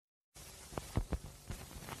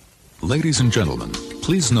Ladies and gentlemen,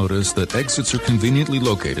 please notice that exits are conveniently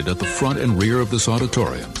located at the front and rear of this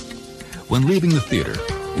auditorium. When leaving the theater,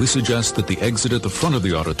 we suggest that the exit at the front of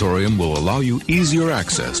the auditorium will allow you easier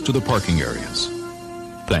access to the parking areas.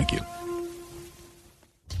 Thank you.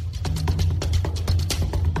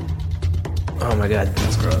 Oh my god,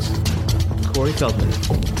 that's gross. Corey Feldman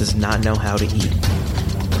does not know how to eat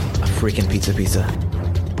a freaking pizza.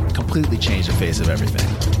 Completely changed the face of everything.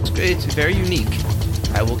 It's very unique.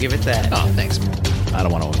 I will give it that. Oh, thanks. I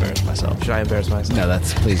don't want to embarrass myself. Should I embarrass myself? No,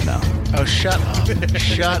 please no. Oh, shut up.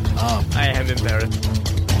 Shut up. I am embarrassed.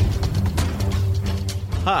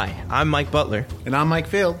 Hi, I'm Mike Butler. And I'm Mike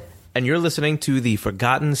Field. And you're listening to the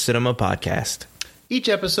Forgotten Cinema Podcast. Each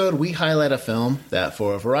episode, we highlight a film that,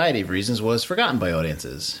 for a variety of reasons, was forgotten by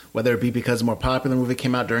audiences. Whether it be because a more popular movie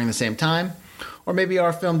came out during the same time, or maybe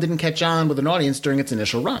our film didn't catch on with an audience during its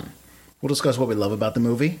initial run. We'll discuss what we love about the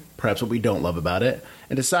movie, perhaps what we don't love about it,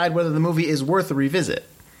 and decide whether the movie is worth a revisit.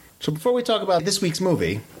 So before we talk about this week's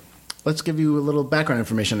movie, let's give you a little background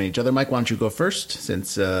information on each other. Mike, why don't you go first,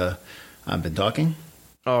 since I've been talking?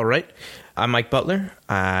 All right. I'm Mike Butler.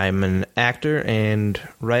 I'm an actor and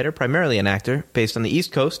writer, primarily an actor, based on the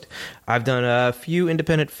East Coast. I've done a few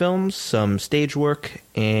independent films, some stage work,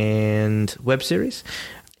 and web series.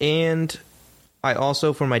 And I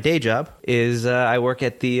also, for my day job, I work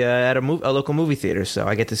at a local movie theater, so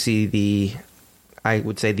I get to see the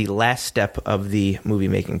last step of the movie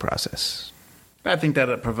making process. I think that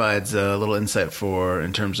it provides a little insight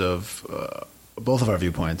in terms of both of our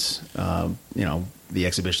viewpoints. The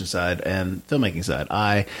exhibition side and filmmaking side.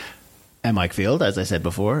 I am Mike Field, as I said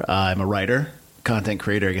before. I'm a writer, content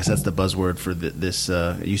creator. I guess that's the buzzword for this.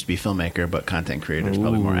 It used to be filmmaker, but content creator is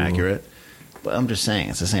probably more accurate. But I'm just saying,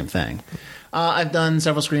 it's the same thing. I've done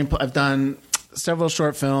several I've done several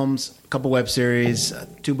short films, a couple web series,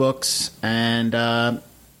 2 books, and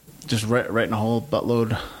just writing a whole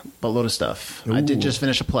buttload of stuff. Ooh. I did just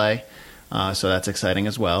finish a play, so that's exciting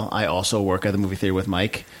as well. I also work at the movie theater with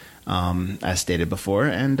Mike, as stated before,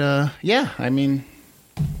 and I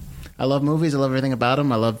love movies. I love everything about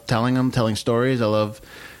them. I love telling them, telling stories. I love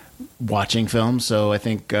watching films. So I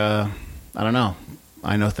think I don't know.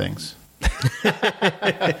 I know things.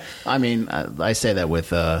 I say that with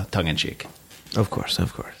tongue in cheek. Of course.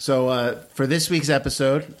 So for this week's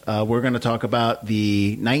episode, we're going to talk about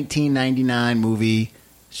the 1999 movie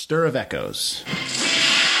Stir of Echoes.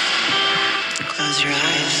 Close your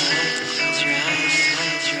eyes.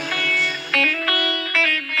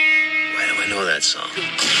 Why do I know that song?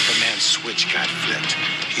 The man's switch got flipped.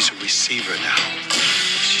 He's a receiver now.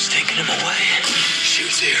 She's taking him away. She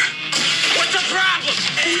was here. What's the problem?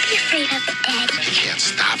 Don't be afraid of it, Daddy. He can't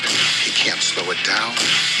stop it. He can't slow it down.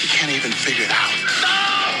 He can't even figure it out.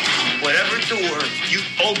 No! Whatever door you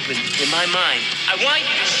open in my mind, I want you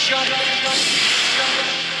to shut up.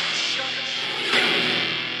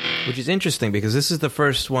 Which is interesting because this is the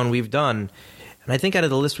first one we've done, and I think out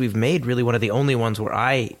of the list we've made, really one of the only ones where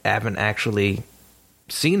I haven't actually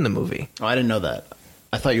seen the movie. Oh, I didn't know that.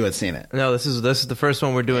 I thought you had seen it. No, this is the first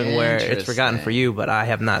one we're doing where it's forgotten for you, but I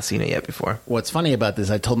have not seen it yet before. What's funny about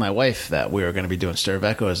this, I told my wife that we were going to be doing Stir of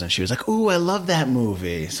Echoes, and she was like, "Ooh, I love that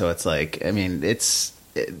movie." So it's like, we're going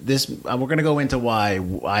to go into why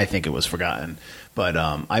I think it was forgotten, but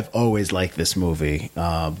I've always liked this movie,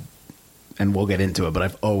 and we'll get into it.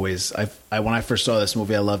 But when I first saw this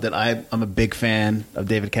movie, I loved it. I'm a big fan of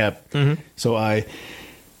David Koepp, so I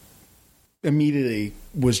immediately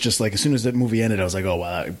was just like, as soon as that movie ended, I was like, oh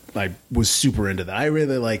wow, I was super into that. I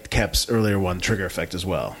really liked Koepp's earlier one, Trigger Effect, as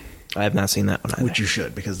well. I have not seen that one either. Which you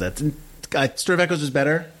should, because that's Stir of Echoes is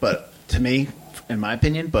better, but to me, in my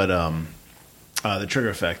opinion, but the Trigger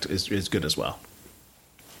Effect is good as well.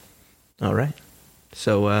 All right,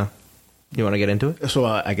 so you want to get into it? So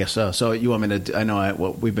I guess so. So you want me to?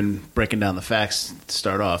 We've been breaking down the facts to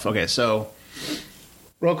start off. Okay, so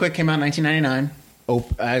real quick, came out in 1999.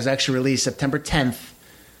 It was actually released September 10th,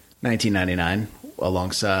 1999,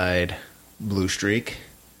 alongside Blue Streak.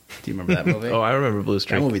 Do you remember that movie? Oh, I remember Blue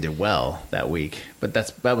Streak. That movie did well that week, but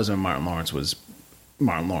that was when Martin Lawrence was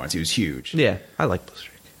Martin Lawrence. He was huge. Yeah, I like Blue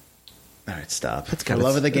Streak. All right, stop. For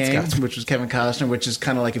Love of the Game, which was Kevin Costner, which is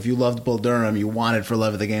kind of like if you loved Bull Durham, you wanted For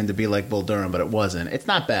Love of the Game to be like Bull Durham, but it wasn't. It's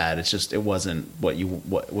not bad. It's just it wasn't what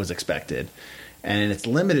was expected. And it's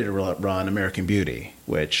limited run American Beauty,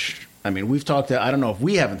 which, I mean, we've talked. I don't know if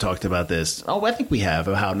we haven't talked about this. Oh, I think we have.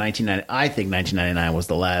 How I think 1999 was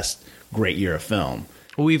the last great year of film.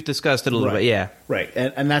 We've discussed it a little bit, yeah. Right,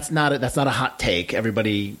 and that's not a hot take.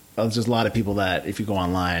 Everybody, there's just a lot of people that if you go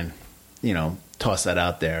online, toss that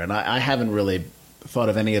out there. And I haven't really thought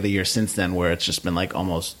of any other year since then where it's just been like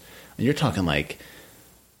almost. And you're talking like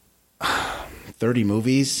 30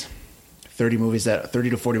 movies, 30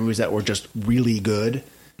 to 40 movies that were just really good.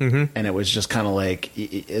 Mm-hmm. And it was just kind of like,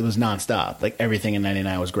 it was nonstop. Like everything in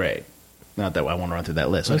 99 was great. Not that I want to run through that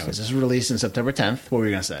list. So anyways, this is released in September 10th. What were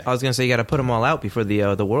you going to say? I was going to say you got to put them all out before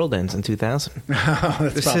the world ends in 2000.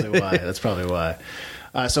 That's probably why.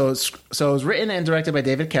 So it was written and directed by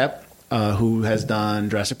David Koepp, who has done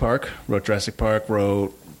Jurassic Park,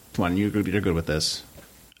 wrote come on, you're good with this.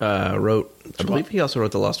 I believe he also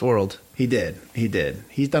wrote The Lost World. He did.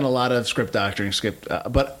 He's done a lot of script doctoring.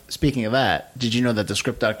 But speaking of that, did you know that the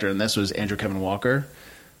script doctor in this was Andrew Kevin Walker?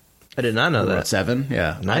 I did not know that. Seven,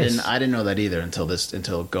 yeah. Nice. I didn't know that either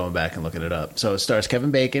until going back and looking it up. So it stars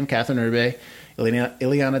Kevin Bacon, Catherine Urbe,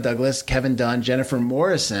 Ileana Douglas, Kevin Dunn, Jennifer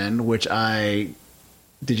Morrison,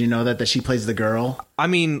 did you know that she plays the girl? I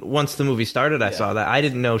mean, once the movie started, I saw that. I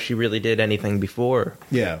didn't know she really did anything before.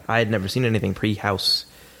 Yeah. I had never seen anything pre-House.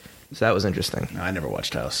 So that was interesting. No, I never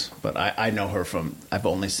watched House, but I know her from. I've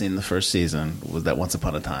only seen the first season. Was that Once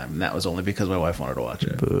Upon a Time? And that was only because my wife wanted to watch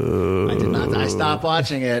it. Boo. I did not. I stopped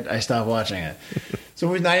watching it. So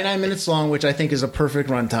it was 99 minutes long, which I think is a perfect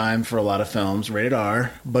runtime for a lot of films. Rated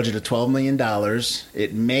R. Budget of $12 million.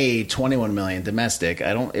 It made $21 million domestic.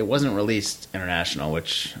 It wasn't released international,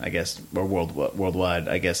 which I guess, or worldwide,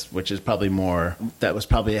 I guess, which is probably more. That was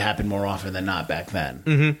probably happened more often than not back then.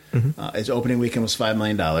 Mm-hmm. Mm-hmm. Its opening weekend was $5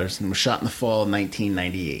 million and was shot in the fall of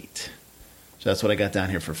 1998. So that's what I got down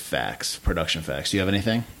here for facts, production facts. Do you have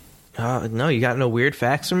anything? No, you got no weird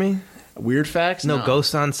facts for me? Weird facts? No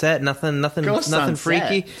ghosts on set? Nothing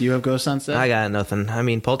freaky? Do you have ghosts on set? I got nothing. I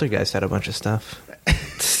mean, Poltergeist had a bunch of stuff.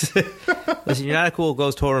 Listen, you're not a cool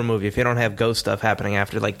ghost horror movie if you don't have ghost stuff happening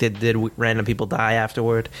after. Like, did random people die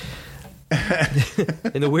afterward?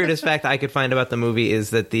 And the weirdest fact I could find about the movie is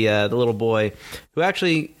that the little boy, who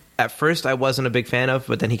actually, at first I wasn't a big fan of,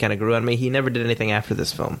 but then he kind of grew on me, he never did anything after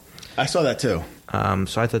this film. I saw that too.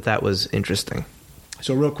 So I thought that was interesting.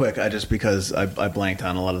 So real quick, because I blanked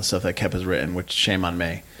on a lot of the stuff that Koepp has written, which shame on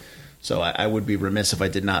me. So I would be remiss if I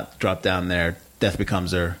did not drop down there Death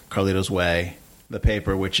Becomes Her, Carlito's Way, The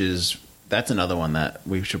Paper, that's another one that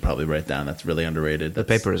we should probably write down. That's really underrated. The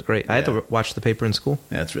Paper is great. I had to watch The Paper in school.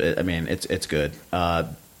 Yeah, it's good.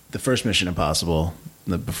 The first Mission Impossible,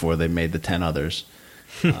 before they made the 10 others.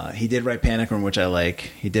 He did write Panic Room, which I like.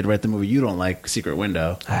 He did write the movie you don't like, Secret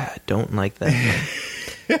Window. I don't like that.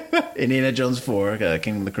 Indiana Jones 4,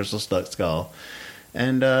 Kingdom of the Crystal Skull.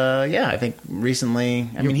 And I think recently,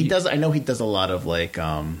 I know he does a lot of like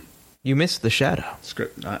you missed The Shadow.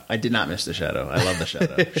 Script. I did not miss The Shadow. I love The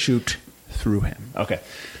Shadow. Shoot through him. Okay.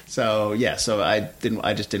 So I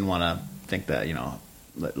just didn't want to think that,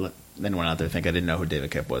 let anyone out there think I didn't know who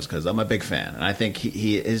David Koepp was, because I'm a big fan, and I think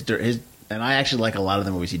he is and I actually like a lot of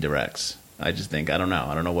the movies he directs. I just think I don't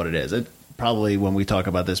know what it is. Probably when we talk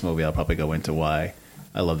about this movie, I'll probably go into why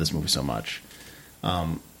I love this movie so much.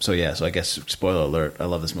 So I guess spoiler alert, I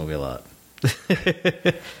love this movie a lot.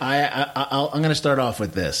 I'm going to start off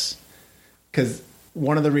with this, because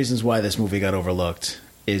one of the reasons why this movie got overlooked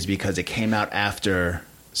is because it came out after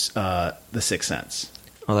The Sixth Sense.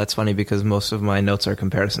 Well, that's funny because most of my notes are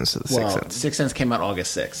comparisons to The Sixth Sense. Sixth Sense came out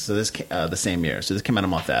August 6th, so this the same year. So this came out a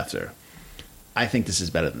month after. I think this is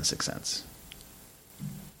better than The Sixth Sense.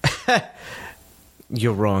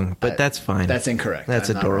 You're wrong, but that's fine. That's incorrect. That's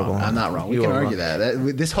adorable. I'm not wrong. We can argue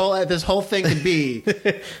that. This whole thing could be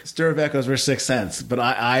Stir of Echoes versus Sixth Sense, but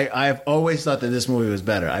I've always thought that this movie was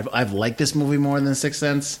better. I've liked this movie more than Sixth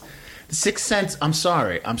Sense. The Sixth Sense, I'm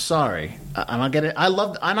sorry. And I'll get it. I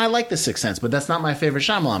like The Sixth Sense, but that's not my favorite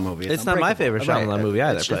Shyamalan movie. It's not my favorite Shyamalan movie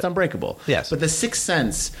either. It's Unbreakable. Yes. But The Sixth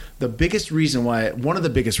Sense, one of the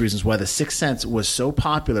biggest reasons why The Sixth Sense was so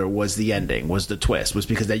popular was the ending, was the twist, was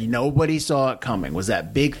because that nobody saw it coming, was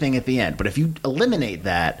that big thing at the end. But if you eliminate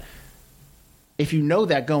that, if you know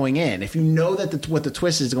that going in, if you know that what the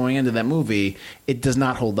twist is going into that movie, it does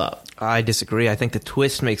not hold up. I disagree. I think the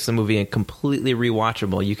twist makes the movie completely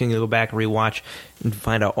rewatchable. You can go back and rewatch and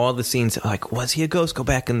find out all the scenes. Like, was he a ghost? Go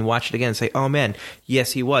back and watch it again and say, oh man,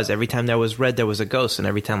 yes he was. Every time there was red, there was a ghost. And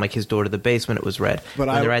every time like his door to the basement, it was red. But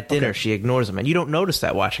when they're at dinner, she ignores him. And you don't notice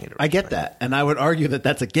that watching it. I get that. And I would argue that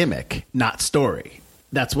that's a gimmick, not story.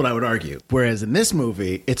 That's what I would argue. Whereas in this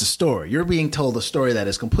movie, it's a story. You're being told a story that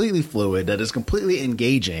is completely fluid, that is completely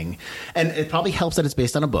engaging, and it probably helps that it's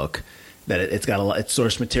based on a book, that it's got a lot. Its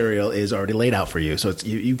source material is already laid out for you, so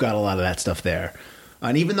you've got a lot of that stuff there.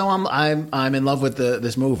 And even though I'm in love with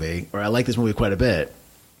this movie, or I like this movie quite a bit,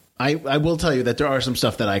 I will tell you that there are some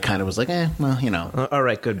stuff that I kind of was like, all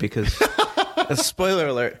right, good, because spoiler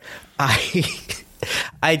alert,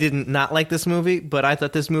 I did not like this movie, but I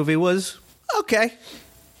thought this movie was okay.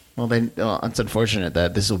 Well, it's unfortunate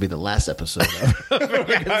that this will be the last episode.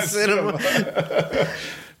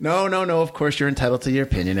 No. Of course, you're entitled to your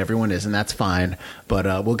opinion. Everyone is, and that's fine. But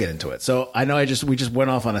we'll get into it. So I know we just went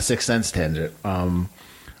off on a Sixth Sense tangent. All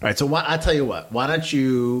right. So I'll tell you what. Why don't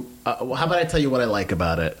you? How about I tell you what I like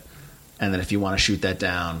about it, and then if you want to shoot that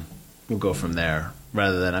down, we'll go from there.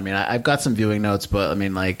 Rather than, I've got some viewing notes, but I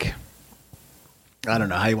don't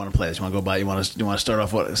know how you want to play this. You want to go by? You want to start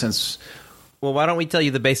off Well, why don't we tell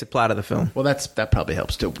you the basic plot of the film? Well, that probably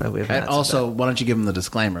helps too. And also, why don't you give them the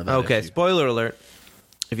disclaimer? Okay, spoiler alert.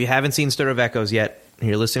 If you haven't seen Stir of Echoes yet, and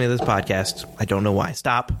you're listening to this podcast, I don't know why.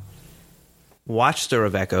 Stop. Watch Stir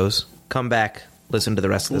of Echoes. Come back. Listen to the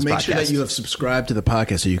rest of this podcast. Make sure that you have subscribed to the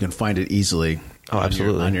podcast so you can find it easily.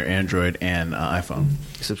 Absolutely. On your Android and iPhone.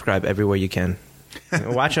 Subscribe everywhere you can.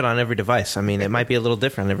 Watch it on every device. It might be a little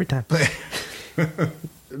different every time.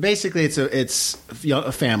 Basically, it's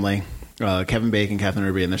a family. Kevin Bacon, Catherine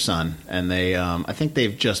Irby, and their son, and they I think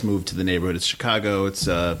they've just moved to the neighborhood. It's Chicago. It's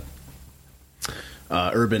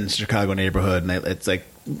urban Chicago neighborhood, and it's like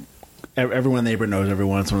everyone in the neighborhood knows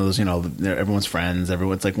everyone. It's one of those, everyone's friends.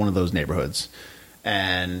 Everyone's like one of those neighborhoods.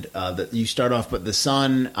 And you start off, but the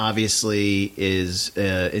son obviously is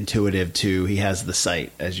intuitive to. He has the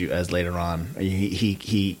sight as later on.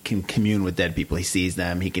 He can commune with dead people. He sees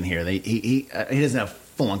them. He can hear them. He doesn't have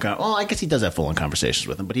full on. Well, I guess he does have full on conversations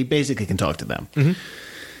with them, but he basically can talk to them. Mm-hmm.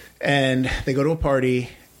 And they go to a party,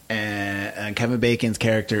 and Kevin Bacon's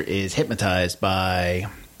character is hypnotized by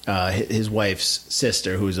his wife's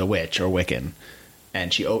sister, who's a witch or Wiccan. And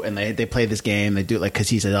they play this game. They do it because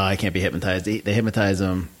he said, "Oh, I can't be hypnotized." They hypnotize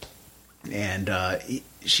him, and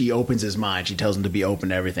she opens his mind. She tells him to be open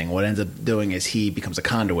to everything. What ends up doing is he becomes a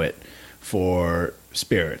conduit for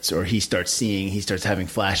spirits, or he starts having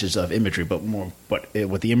flashes of imagery. But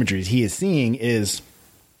what the imagery he is seeing is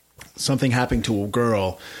something happening to a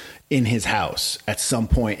girl in his house at some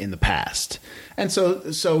point in the past, and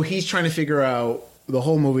so he's trying to figure out. The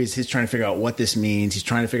whole movie is he's trying to figure out what this means. He's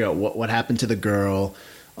trying to figure out what happened to the girl.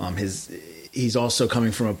 He's also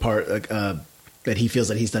coming from a part that he feels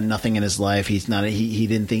that he's done nothing in his life. He's not. He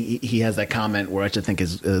didn't think he has that comment where I think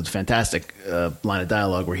is a fantastic line of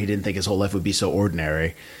dialogue where he didn't think his whole life would be so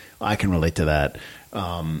ordinary. I can relate to that.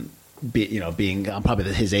 Being I'm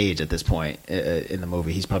probably his age at this point in the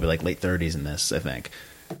movie. He's probably like late 30s in this, I think.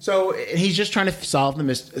 So he's just trying to solve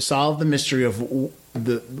the mystery of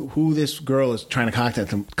who this girl is trying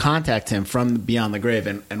to contact him from beyond the grave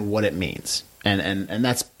and what it means. And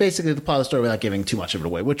that's basically the plot of the story without giving too much of it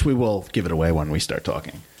away, which we will give it away when we start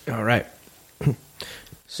talking. All right.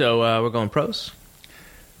 So we're going pros?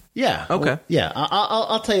 Yeah. Okay. Well, yeah.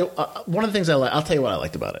 I'll tell you one of the things I like. I'll tell you what I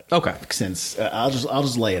liked about it. Okay. Since I'll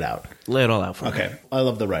just lay it out. Lay it all out for me. Okay. I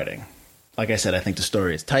love the writing. Like I said, I think the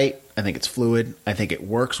story is tight. I think it's fluid. I think it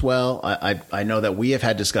works well. I know that we have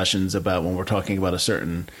had discussions about when we're talking about a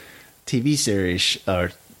certain TV series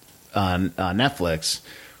on Netflix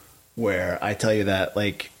where I tell you that,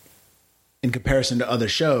 like, in comparison to other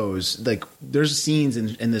shows, like there's scenes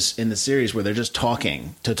in the series where they're just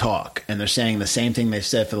talking to talk and they're saying the same thing they've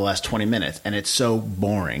said for the last 20 minutes and it's so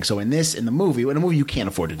boring. So in a movie you can't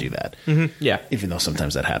afford to do that. Mm-hmm. Yeah. Even though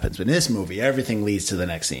sometimes that happens. But in this movie, everything leads to the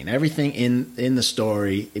next scene. Everything in the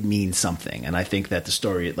story, it means something. And I think that the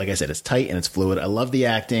story, like I said, it's tight and it's fluid. I love the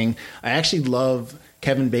acting. I actually love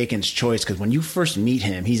Kevin Bacon's choice because when you first meet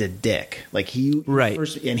him, he's a dick. Like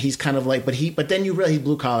and he's kind of like, but then you realize he's a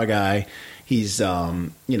blue collar guy. He's,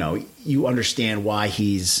 you understand why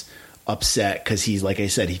he's upset because he's, like I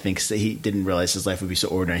said, he thinks that he didn't realize his life would be so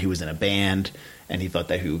ordinary. He was in a band and he thought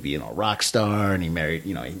that he would be a rock star and he married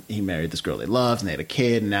this girl they loved and they had a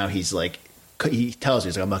kid. And now he's like, he tells me,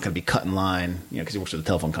 he's like, I'm not going to be cut in line, because he works for the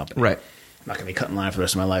telephone company. Right. I'm not going to be cut in line for the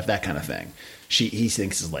rest of my life, that kind of thing. He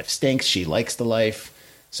thinks his life stinks. She likes the life.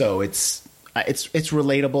 So it's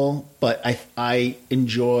relatable, but I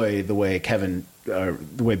enjoy the way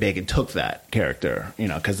Bacon took that character,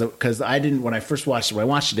 because I didn't, when I first watched it, when I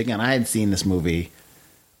watched it again, I hadn't seen this movie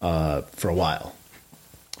for a while.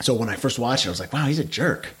 So when I first watched it, I was like, wow, he's a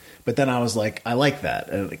jerk. But then I was like, I like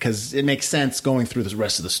that because it makes sense going through the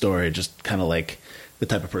rest of the story, just kind of like the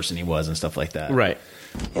type of person he was and stuff like that. Right.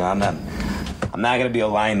 I'm not going to be a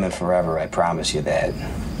lineman forever. I promise you that.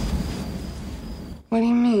 What do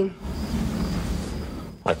you mean?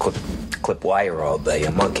 I clip wire all day.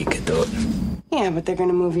 A monkey could do it. Yeah, but they're going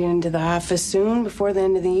to move you into the office soon, before the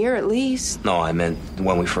end of the year at least. No, I meant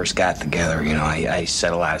when we first got together, I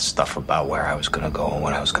said a lot of stuff about where I was going to go and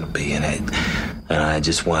what I was going to be in it. And I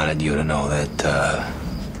just wanted you to know that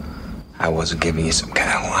I wasn't giving you some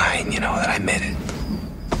kind of line, that I meant it.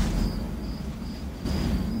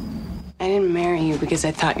 I didn't marry you because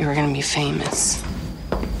I thought you were going to be famous.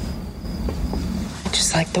 I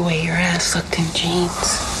just like the way your ass looked in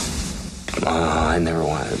jeans. I never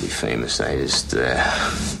wanted to be famous. I just,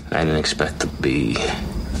 I didn't expect to be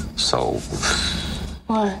so...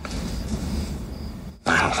 What?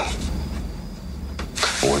 I don't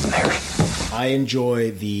know. Ordinary. I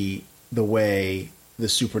enjoy the way the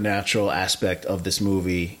supernatural aspect of this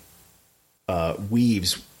movie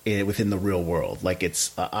weaves within the real world. Like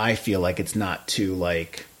it's, I feel like it's not too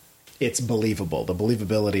like, it's believable. The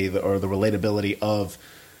believability or the relatability of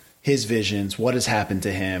his visions, what has happened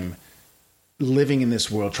to him, living in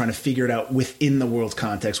this world, trying to figure it out within the world's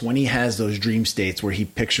context. When he has those dream states where he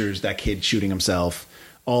pictures that kid shooting himself,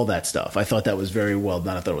 all that stuff. I thought that was very well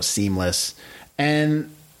done. I thought it was seamless.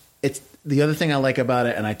 And it's the other thing I like about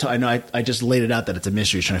it, and I know I just laid it out that it's a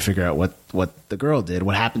mystery, trying to figure out what the girl did,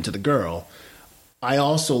 what happened to the girl. I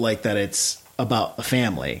also like that it's about a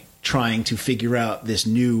family trying to figure out this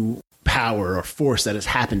new power or force that has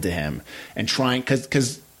happened to him, and trying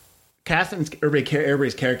because Catherine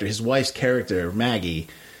Everybody's character, his wife's character, Maggie,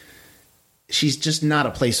 she's just not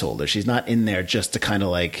a placeholder. She's not in there just to kind of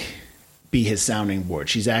like be his sounding board.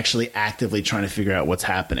 She's actually actively trying to figure out what's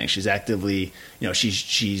happening. She's actively,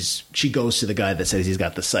 she goes to the guy that says he's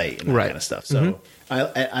got the sight and that kind of stuff. So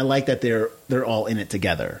I like that they're all in it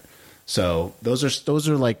together. So those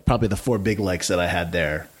are like probably the 4 big likes that I had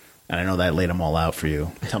there. And I know that I laid them all out for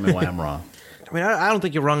you. Tell me why I'm wrong. I mean, I don't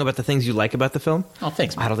think you're wrong about the things you like about the film. Oh,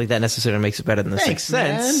 thanks, man. I don't think that necessarily makes it better than The Sixth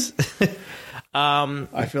Sense.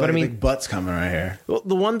 I feel like big butts coming right here. Well,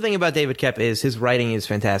 the one thing about David Koepp is his writing is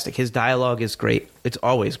fantastic. His dialogue is great. It's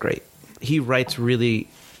always great. He writes really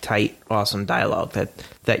tight, awesome dialogue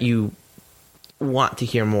that you want to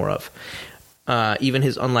hear more of. Even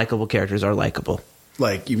his unlikable characters are likable.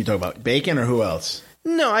 Like, you talk about Bacon or who else?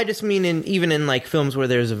 No, I just mean even in like films where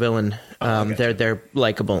there's a villain, they're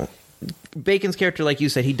likable. Bacon's character, like you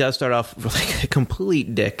said, he does start off like a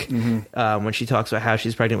complete dick when she talks about how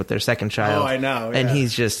she's pregnant with their second child. Oh, I know. Yeah. And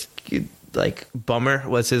he's just like, bummer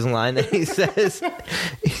was his line that he says.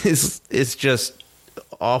 It's just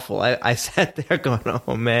awful. I sat there going,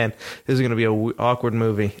 oh man, this is going to be an awkward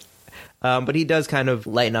movie. But he does kind of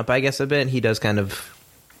lighten up, I guess, a bit. He does kind of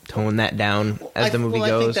tone that down as the movie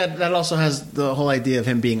goes. I think that also has the whole idea of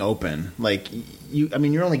him being open. Like,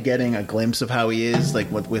 you're only getting a glimpse of how he is,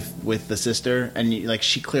 like with the sister, and like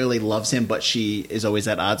she clearly loves him, but she is always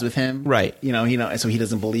at odds with him, right? So he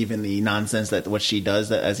doesn't believe in the nonsense that what she does,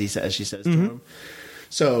 that as she says to him.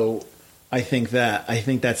 So I think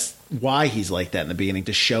that's why he's like that in the beginning,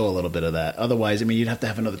 to show a little bit of that. Otherwise, I mean, you'd have to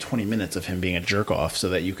have another 20 minutes of him being a jerk off so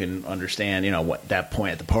that you can understand, what that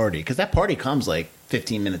point at the party, because that party comes like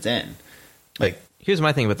 15 minutes in. Like, here's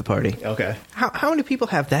my thing about the party. Okay. How many people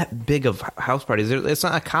have that big of house parties? It's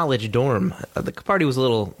not a college dorm. The party was a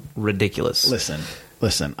little ridiculous.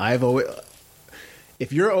 Listen. I've always...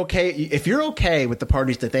 If you're okay with the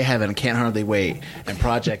parties that they have in Can't Hardly Wait and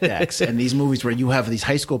Project X and these movies where you have these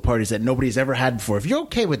high school parties that nobody's ever had before, if you're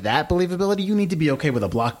okay with that believability, you need to be okay with a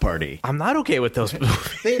block party. I'm not okay with those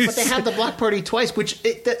movies. But they have the block party twice, which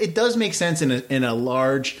it does make sense in a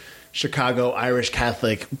large Chicago Irish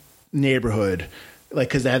Catholic neighborhood. Like,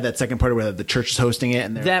 because they had that second party where the church is hosting it,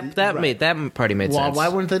 and that party made sense. Why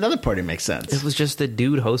wouldn't another party make sense? It was just a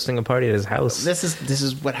dude hosting a party at his house. This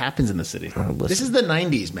is what happens in the city. This is the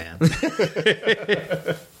 90s, man.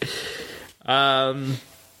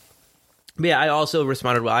 But yeah, I also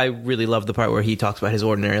responded well. I really love the part where he talks about his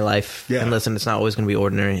ordinary life. Yeah. And listen, it's not always going to be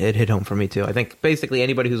ordinary. It hit home for me too. I think basically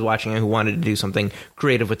anybody who's watching it who wanted to do something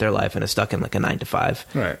creative with their life and is stuck in like a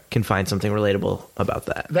 9-to-5 can find something relatable about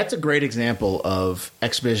that. That's a great example of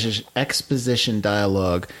exposition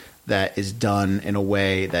dialogue that is done in a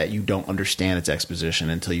way that you don't understand its exposition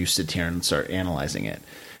until you sit here and start analyzing it.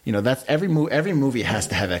 That's every movie has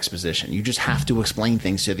to have exposition. You just have to explain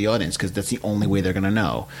things to the audience because that's the only way they're going to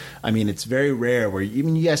know. I mean, it's very rare where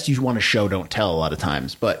yes, you want to show, don't tell a lot of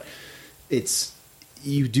times, but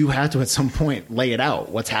you do have to at some point lay it out.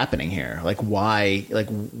 What's happening here? Like why? Like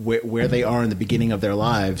where they are in the beginning of their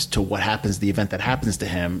lives to what happens, the event that happens to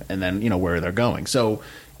him, and then where they're going. So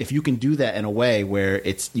if you can do that in a way where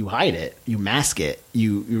you hide it, you mask it,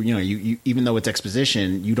 you even though it's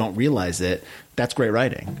exposition, you don't realize it. That's great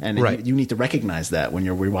writing, and you need to recognize that when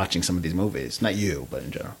you're rewatching some of these movies. Not you, but in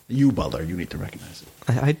general, you Butler, you need to recognize it.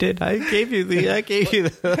 I did. I gave you the like.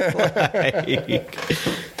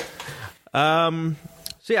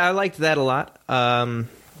 So yeah, I liked that a lot.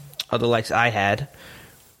 Other likes I had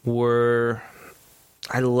were,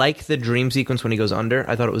 I like the dream sequence when he goes under.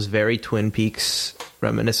 I thought it was very Twin Peaks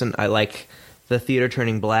reminiscent. I like the theater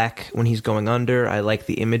turning black when he's going under. I like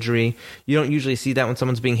the imagery. You don't usually see that when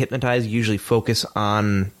someone's being hypnotized. You usually focus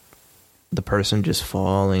on the person just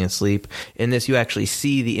falling asleep. In this, you actually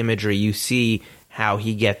see the imagery. You see how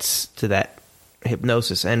he gets to that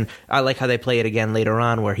hypnosis. And I like how they play it again later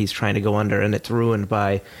on where he's trying to go under and it's ruined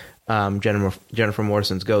by Jennifer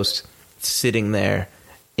Morrison's ghost sitting there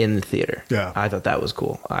in the theater. Yeah. I thought that was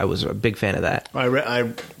cool. I was a big fan of that. I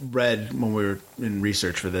read when we were in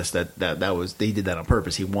research for this that was, they did that on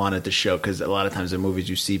purpose. He wanted to show, because a lot of times in movies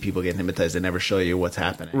you see people getting hypnotized, they never show you what's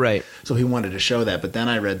happening. Right. So he wanted to show that, but then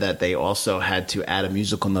I read that they also had to add a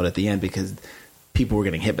musical note at the end because people were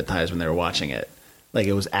getting hypnotized when they were watching it. Like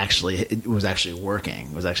it was actually working.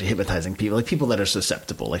 It was actually hypnotizing people, like people that are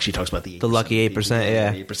susceptible. Like she talks about the lucky 8%,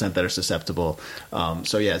 yeah, 8% that are susceptible.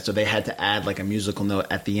 So they had to add like a musical note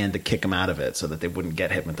at the end to kick them out of it so that they wouldn't get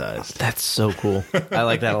hypnotized. That's so cool. I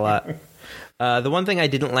like that a lot. The one thing I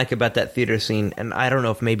didn't like about that theater scene, and I don't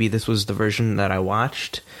know if maybe this was the version that I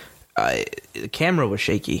watched, the camera was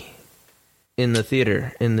shaky in the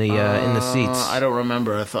theater, in the seats. I don't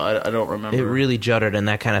remember. I don't remember. It really juddered, and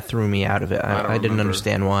that kind of threw me out of it. I didn't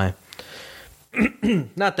understand why.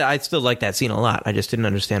 Not that I still like that scene a lot. I just didn't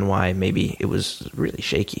understand why. Maybe it was really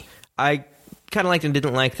shaky. I kind of liked and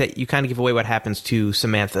didn't like that you kind of give away what happens to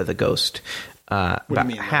Samantha the ghost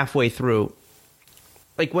about halfway through.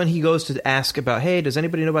 Like when he goes to ask about, hey, does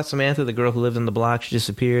anybody know about Samantha, the girl who lived in the block? She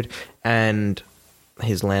disappeared, and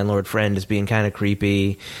his landlord friend is being kind of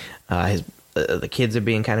creepy. The kids are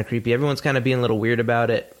being kind of creepy. Everyone's kind of being a little weird about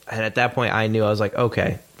it. And at that point, I knew. I was like,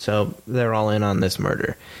 okay, so they're all in on this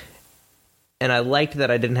murder. And I liked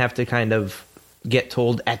that I didn't have to kind of get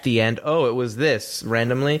told at the end, oh, it was this,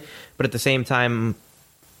 randomly. But at the same time,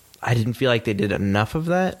 I didn't feel like they did enough of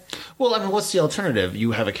that. Well, I mean, what's the alternative?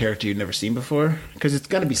 You have a character you've never seen before? Because it's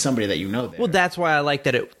going to be somebody that you know there. Well, that's why I like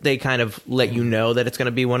that they kind of let you know that it's going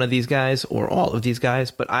to be one of these guys or all of these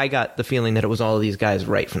guys. But I got the feeling that it was all of these guys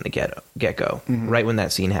right from the get-go, right when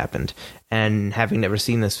that scene happened. And having never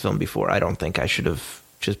seen this film before, I don't think I should have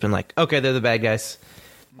just been like, okay, they're the bad guys.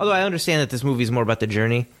 Although I understand that this movie is more about the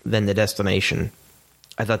journey than the destination.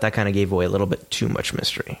 I thought that kind of gave away a little bit too much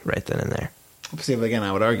mystery right then and there. See, again,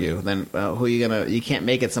 I would argue, then who are you going to... You can't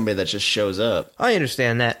make it somebody that just shows up. I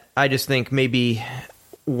understand that. I just think maybe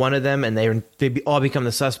one of them, and they all become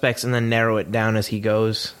the suspects, and then narrow it down as he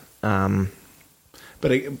goes. But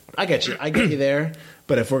I get you. I get you there.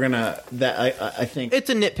 But if we're going to... I think... It's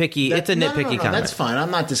a nitpicky comment. That's fine.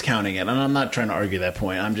 I'm not discounting it, and I'm not trying to argue that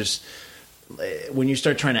point. I'm just... When you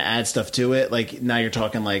start trying to add stuff to it, like, now you're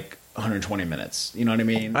talking, like, 120 minutes. You know what I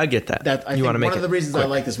mean? I get that. I think one of the reasons I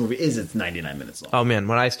like this movie is it's 99 minutes long. Oh, man.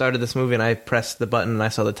 When I started this movie and I pressed the button and I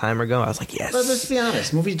saw the timer go, I was like, yes. But let's be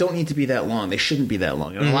honest. Movies don't need to be that long. They shouldn't be that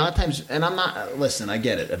long. And a lot of times, and I'm not... Listen, I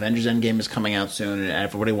get it. Avengers Endgame is coming out soon, and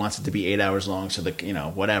everybody wants it to be 8 hours long, so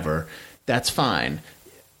whatever. That's fine.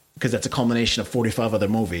 Because that's a culmination of 45 other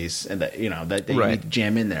movies, and that you need to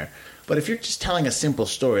jam in there. But if you're just telling a simple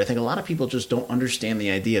story, I think a lot of people just don't understand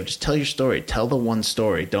the idea of just tell your story. Tell the one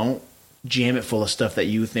story. Don't jam it full of stuff that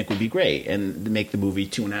you think would be great and make the movie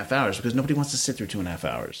 2.5 hours, because nobody wants to sit through 2.5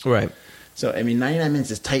 hours. Right. So, I mean, 99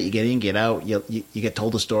 minutes is tight. You get in, get out, you get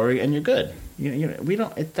told a story, and you're good. We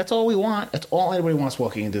don't. That's all we want. That's all anybody wants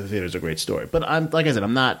walking into the theater is a great story. But like I said,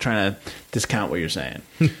 I'm not trying to discount what you're saying.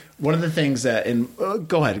 One of the things that,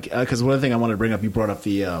 go ahead, because one of the things I wanted to bring up, you brought up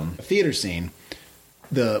the theater scene.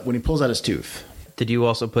 When he pulls out his tooth. Did you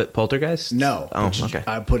also put Poltergeist? No. Oh, okay.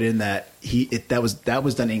 I put in that that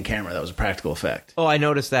was done in camera. That was a practical effect. Oh, I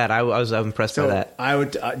noticed that. I was impressed by that. I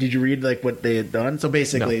would. Did you read like what they had done? So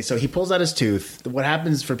basically, So he pulls out his tooth. What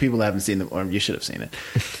happens for people that haven't seen them, or you should have seen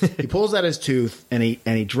it. He pulls out his tooth and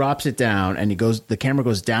he drops it down, and the camera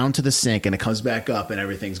goes down to the sink, and it comes back up, and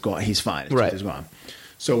everything's gone. He's fine. His tooth is gone.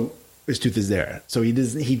 So his tooth is there. So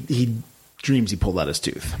he dreams he pulled out his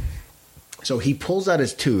tooth. So he pulls out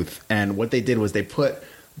his tooth, and what they did was they put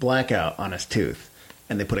blackout on his tooth,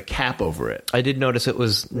 and they put a cap over it. I did notice it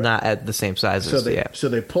was not at the same size as the app. So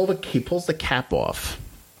he pulls the cap off,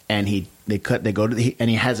 and he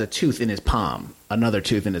has a tooth in his palm, another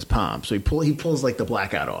tooth in his palm. So he pulls like the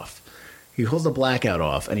blackout off. He pulls the blackout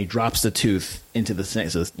off, and he drops the tooth into the sink.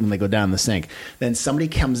 So when they go down the sink, then somebody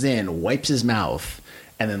comes in, wipes his mouth,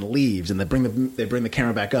 and then leaves, and they bring the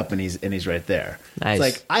camera back up, and he's right there. Nice. It's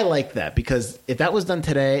like, I like that, because if that was done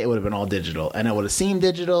today, it would have been all digital, and it would have seemed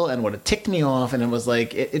digital, and would have ticked me off, and it was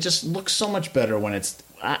like it just looks so much better when it's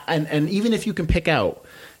and even if you can pick out,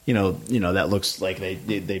 that looks like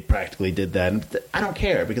they practically did that. And I don't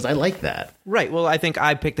care, because I like that. Right. Well, I think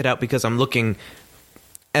I picked it out because I'm looking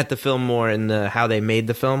at the film more in how they made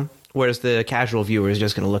the film. Whereas the casual viewer is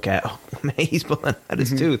just going to look at, oh, man, he's pulling out his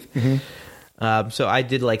tooth. So I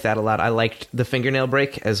did like that a lot. I liked the fingernail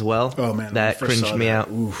break as well. Oh, man. That cringed me out.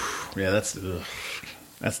 Oof. Yeah, that's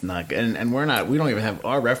not good. And we don't even have,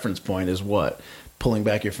 our reference point is what? Pulling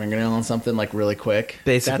back your fingernail on something like really quick?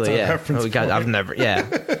 Basically, that's our reference point. I've never,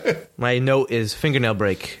 My note is fingernail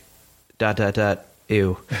break, ...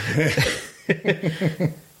 ew.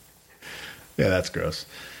 Yeah, that's gross.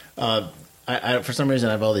 I for some reason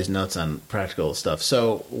I have all these notes on practical stuff.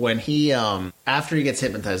 So when he after he gets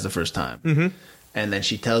hypnotized the first time, and then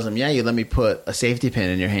she tells him, "Yeah, you let me put a safety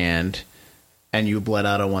pin in your hand, and you bled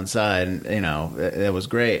out on one side, and that was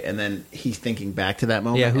great." And then he's thinking back to that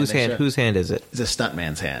moment. Yeah, whose hand is it? It's a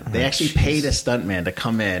stuntman's hand. They actually paid a stuntman to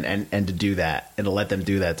come in and to do that and to let them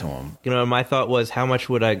do that to him. My thought was, how much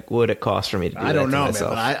would it cost for me to do that? I don't know,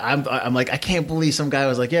 myself? Man, but I'm like, I can't believe some guy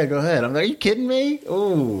was like, "Yeah, go ahead." I'm like, "Are you kidding me?"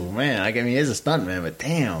 Oh man, I mean, he is a stuntman, but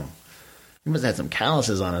damn, he must have had some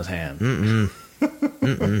calluses on his hand.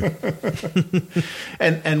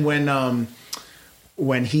 And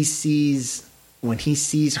when he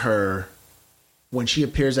sees her, when she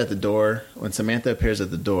appears at the door, when Samantha appears at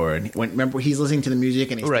the door, and remember he's listening to the music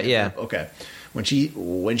and he's right, yeah, okay. When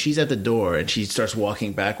she's at the door and she starts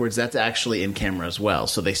walking backwards, that's actually in camera as well.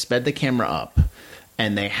 So they sped the camera up,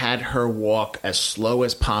 and they had her walk as slow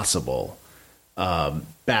as possible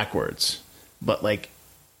backwards, but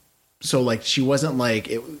she wasn't like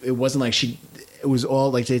it wasn't like she. It was all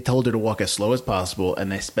like they told her to walk as slow as possible,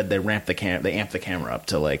 and they amped the camera up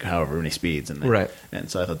to like however many speeds, and right. And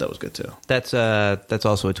so I thought that was good too. That's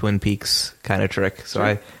also a Twin Peaks kind of trick. So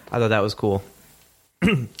sure. I thought that was cool.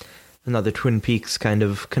 Another Twin Peaks kind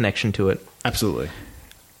of connection to it. Absolutely.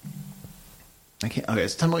 I can't. Okay,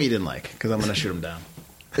 so tell me what you didn't like, because I'm going to shoot him down.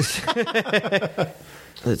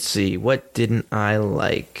 Let's see. What didn't I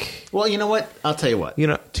like? Well, you know what? I'll tell you what.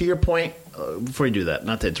 To your point, before you do that,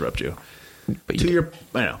 not to interrupt you. I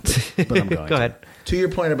know, but I'm going. Go ahead. To your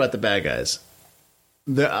point about the bad guys,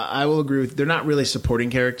 I will agree with. They're not really supporting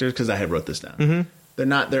characters, because I had wrote this down.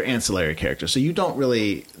 Mm-hmm. They're ancillary characters, so you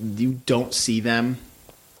don't see them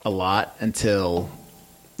a lot until,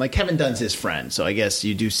 like, Kevin Dunn's his friend, so I guess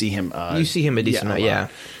you do see him. You see him a decent amount, yeah.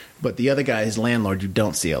 But the other guy, his landlord, you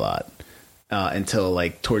don't see a lot until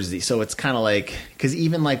like towards the. So it's kind of like, because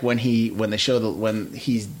even like when he's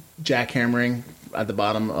jackhammering at the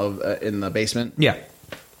bottom of in the basement, yeah.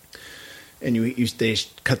 And they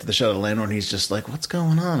cut to the shot of the landlord, and he's just like, "What's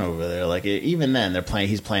going on over there?" Like even then,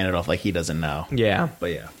 he's playing it off like he doesn't know. Yeah,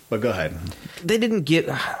 but go ahead. They didn't get.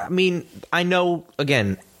 I mean, I know.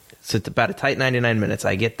 Again, it's about a tight 99 minutes.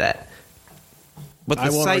 I get that. But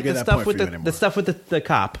the stuff with the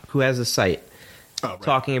cop who has a sight,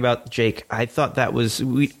 talking about Jake, I thought that was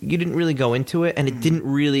you didn't really go into it, and it didn't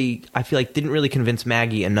really. I feel like didn't really convince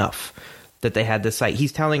Maggie enough that they had the sight.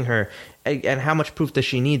 He's telling her, and how much proof does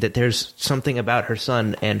she need that there's something about her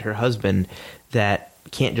son and her husband that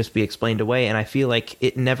can't just be explained away? And I feel like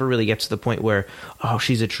it never really gets to the point where, oh,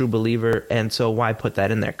 she's a true believer, and so why put that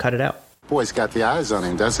in there? Cut it out. Boy's got the eyes on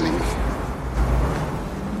him, doesn't he?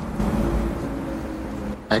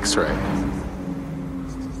 X-ray.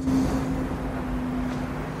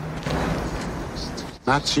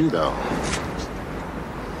 Not you, though.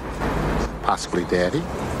 Possibly Daddy.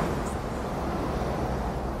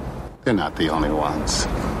 They're not the only ones.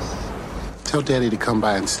 Tell Daddy to come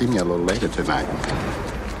by and see me a little later tonight.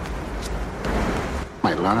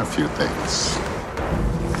 Might learn a few things.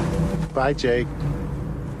 Bye, Jake.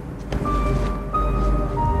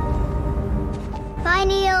 Bye,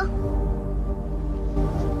 Neil.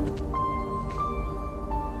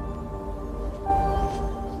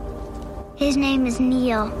 His name is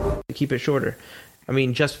Neil. Keep it shorter. I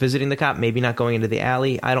mean, just visiting the cop, maybe not going into the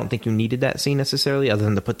alley. I don't think you needed that scene necessarily, other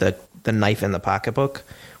than to put the knife in the pocketbook,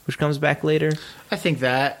 which comes back later. I think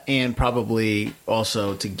that, and probably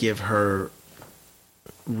also to give her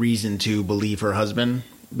reason to believe her husband,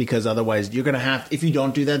 because otherwise you're going to have, if you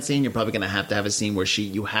don't do that scene, you're probably going to have a scene where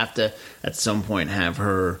you have to, at some point, have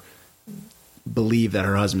her believe that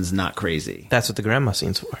her husband's not crazy. That's what the grandma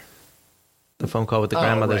scene's for. The phone call with the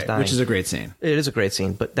grandmother's dying. Which is a great scene. It is a great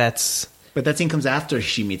scene, but that scene comes after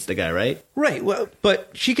she meets the guy, right? Right. Well,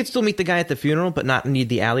 but she could still meet the guy at the funeral, but not need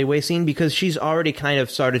the alleyway scene, because she's already kind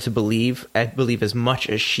of started to believe as much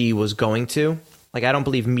as she was going to. Like, I don't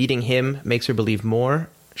believe meeting him makes her believe more.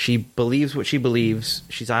 She believes what she believes.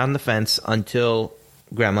 She's on the fence until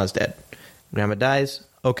Grandma's dead. Grandma dies.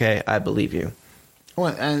 Okay, I believe you.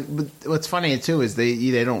 Well, but what's funny too is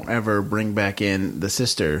they don't ever bring back in the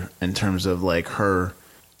sister in terms of like her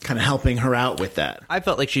kind of helping her out with that. I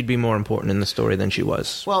felt like she'd be more important in the story than she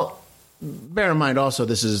was. Well, bear in mind also,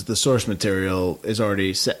 this is the source material is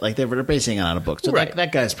already set. Like, they're basing it on a book. So Right.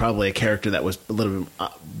 that guy's probably a character that was a little bit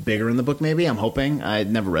bigger in the book, maybe. I'm hoping. I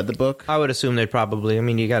never read the book. I would assume they'd probably. I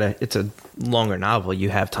mean, it's a longer novel. You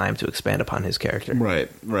have time to expand upon his character. Right.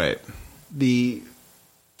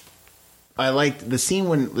 I liked the scene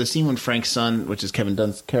when Frank's son, which is Kevin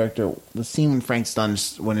Dunn's character, the scene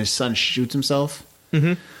when his son shoots himself.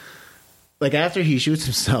 Mm-hmm. Like, after he shoots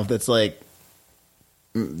himself, that's like,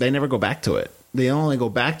 they never go back to it. They only go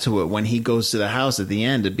back to it when he goes to the house at the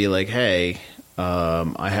end to be like, hey,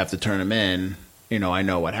 I have to turn him in. You know, I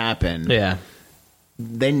know what happened. Yeah.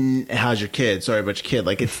 Then how's your kid? Sorry about your kid.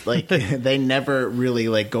 Like, it's like they never really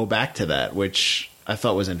like go back to that, which I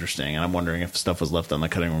thought was interesting. And I'm wondering if stuff was left on the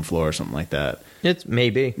cutting room floor or something like that. It's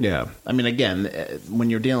maybe. Yeah. I mean, again, when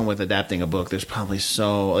you're dealing with adapting a book, there's probably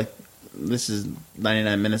this is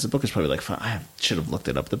 99 minutes. The book is probably like, I should have looked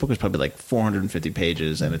it up. The book is probably like 450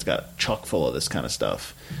 pages, and it's got chock full of this kind of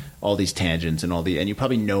stuff. All these tangents and and you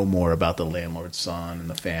probably know more about the landlord's son and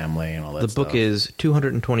the family and all that stuff. The book is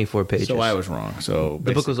 224 pages. So I was wrong. So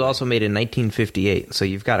the book was also made in 1958, so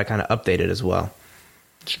you've got to kind of update it as well.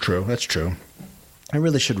 It's true. That's true. I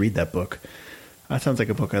really should read that book. That sounds like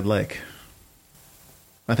a book I'd like.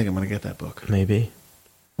 I think I'm going to get that book. Maybe.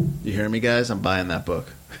 You hear me, guys? I'm buying that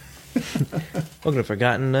book. Welcome to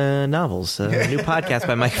Forgotten Novels, a new podcast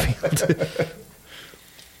by Mike Field.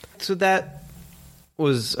 So that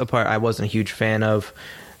was a part I wasn't a huge fan of.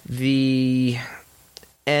 The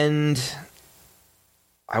end,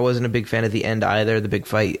 I wasn't a big fan of the end either. The big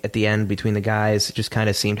fight at the end between the guys just kind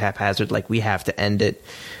of seemed haphazard, like we have to end it,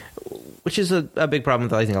 which is a big problem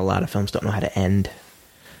with, I think, a lot of films don't know how to end.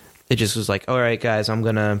 It just was like, all right, guys, I'm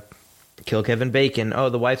going to kill Kevin Bacon. Oh,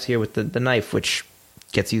 the wife's here with the knife, which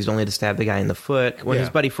gets used only to stab the guy in the foot. When his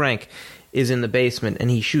buddy Frank is in the basement and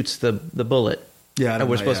he shoots the bullet. Yeah, and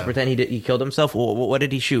we're supposed to pretend he killed himself. What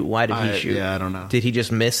did he shoot? Why did he shoot? Yeah, I don't know. Did he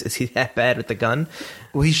just miss? Is he that bad with the gun?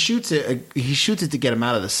 Well, he shoots it. He shoots it to get him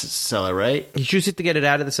out of the cellar, right? He shoots it to get it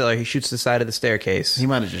out of the cellar. He shoots the side of the staircase. He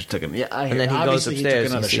might have just took him. Yeah, and then he goes upstairs. He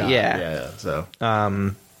took another shot. Yeah. So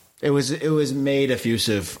it was made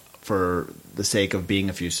effusive for the sake of being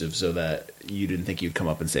effusive, so that you didn't think you'd come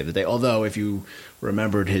up and save the day. Although, if you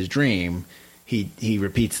remembered his dream, he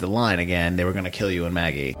repeats the line again. They were going to kill you and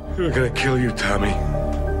Maggie. They were going to kill you, Tommy.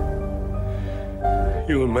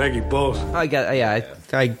 You and Maggie both. I got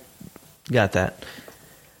that.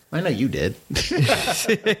 I know you did.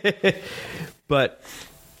 But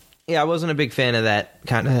yeah, I wasn't a big fan of that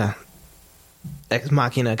kind of ex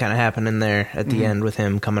machina kind of happening there at the end with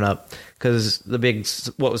him coming up, because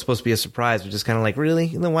what was supposed to be a surprise was just kind of like, really?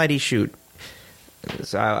 Then why'd he shoot?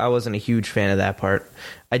 So I wasn't a huge fan of that part.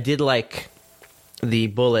 I did like the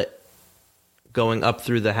bullet going up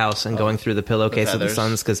through the house and going through the pillowcase of the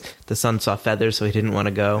son's, because the son saw feathers, so he didn't want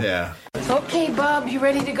to go. Yeah. Okay, Bub, you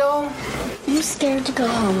ready to go? I'm scared to go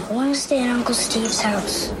home. I want to stay at Uncle Steve's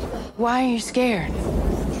house. Why are you scared?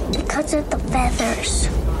 Because of the feathers.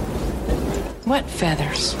 What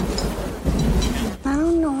feathers? I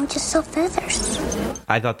don't know, I just saw feathers.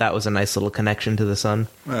 I thought that was a nice little connection to the son.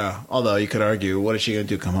 Yeah. Although you could argue, what is she going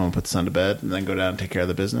to do? Come home, put the son to bed, and then go down and take care of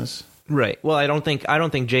the business? Right. Well, I don't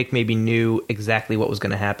think Jake maybe knew exactly what was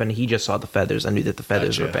going to happen. He just saw the feathers and knew that the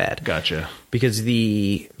feathers were bad. Gotcha. Because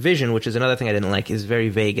the vision, which is another thing I didn't like, is very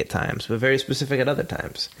vague at times, but very specific at other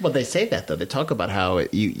times. Well, they say that, though. They talk about how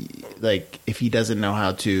if he doesn't know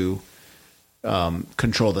how to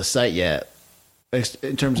control the sight yet,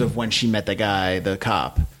 in terms of when she met the guy, the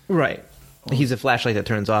cop. Right. He's a flashlight that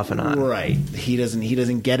turns off and on. Right. He doesn't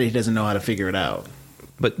get it. He doesn't know how to figure it out.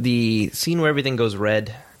 But the scene where everything goes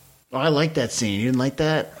red. Oh, I like that scene. You didn't like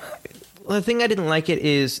that? Well, the thing I didn't like it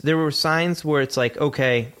is there were signs where it's like,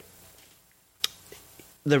 okay,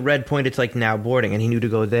 the red pointed to like now boarding, and he knew to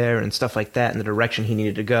go there and stuff like that in the direction he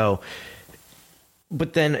needed to go.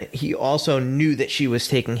 But then he also knew that she was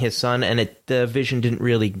taking his son, and the vision didn't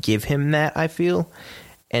really give him that, I feel.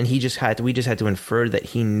 And we just had to infer that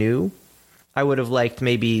he knew. I would have liked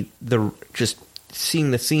maybe just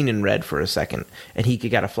seeing the scene in red for a second, and he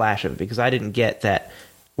could get a flash of it, because I didn't get that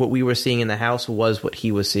what we were seeing in the house was what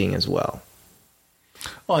he was seeing as well.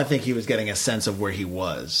 Well, I think he was getting a sense of where he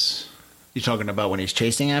was. You're talking about when he's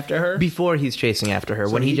chasing after her? Before he's chasing after her,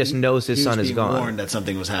 so when he just knows his son is gone. He was warned that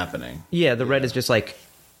something was happening. Yeah, the red is just like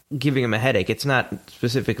giving him a headache. It's not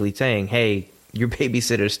specifically saying, hey, your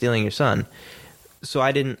babysitter's stealing your son. So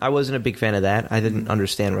I wasn't a big fan of that. I didn't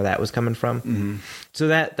understand where that was coming from. Mm-hmm. So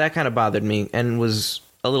that kind of bothered me and was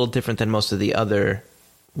a little different than most of the other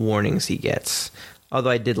warnings he gets. Although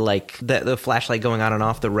I did like the flashlight going on and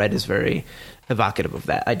off, the red is very evocative of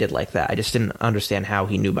that. I did like that. I just didn't understand how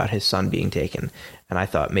he knew about his son being taken. And I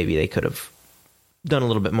thought maybe they could have done a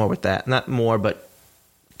little bit more with that. Not more, but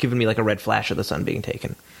given me like a red flash of the son being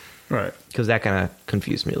taken. Right. Because that kind of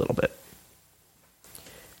confused me a little bit.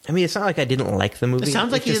 I mean, it's not like I didn't like the movie. It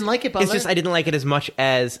sounds like you didn't like it, Butler. It's just I didn't like it as much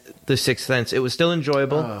as The Sixth Sense. It was still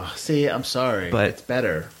enjoyable. Oh, see, I'm sorry. But it's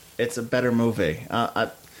better. It's a better movie.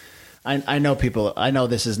 I know people. I know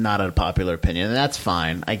this is not a popular opinion, and that's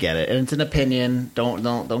fine. I get it, and it's an opinion.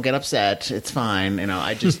 Don't get upset. It's fine. You know,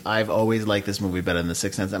 I've always liked this movie better than The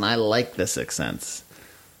Sixth Sense, and I like The Sixth Sense.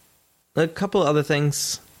 A couple other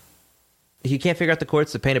things. He can't figure out the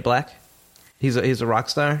chords to Paint It Black. He's a rock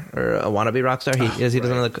star or a wannabe rock star. He doesn't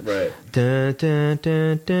know the right. Dun, dun,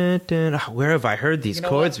 dun, dun, dun. Where have I heard these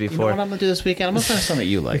chords before? You know what I'm gonna do this weekend? I'm gonna find something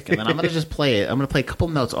you like, and then I'm gonna just play it. I'm gonna play a couple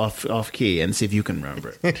notes off key and see if you can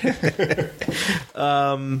remember it.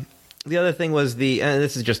 The other thing was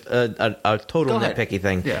this is just a total nitpicky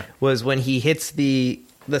thing. Yeah. Was when he hits the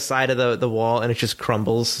side of the wall and it just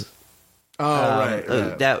crumbles. Oh,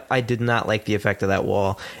 right. That I did not like the effect of that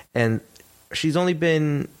wall, and she's only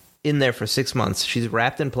been in there for 6 months. She's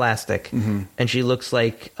wrapped in plastic, and she looks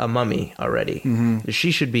like a mummy already.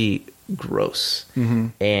 She should be gross,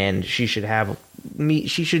 and she should have me.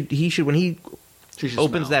 He should when he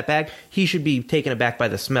opens that bag, he should be taken aback by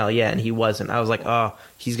the smell. Yeah, and he wasn't. I was like, oh,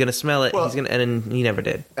 he's gonna smell it. Well, and then he never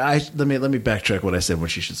did. Let me backtrack what I said when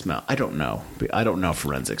she should smell. I don't know. I don't know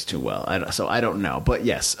forensics too well, so I don't know. But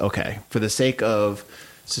yes, okay. For the sake of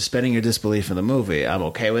suspending your disbelief in the movie, I'm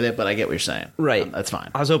okay with it, but I get what you're saying. Right. That's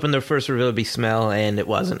fine. I was hoping their first reveal would be smell, and it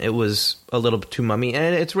wasn't. It was a little bit too mummy,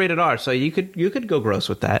 and it's rated R, so you could go gross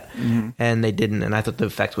with that, and they didn't, and I thought the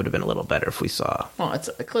effect would have been a little better if we saw. Well, it's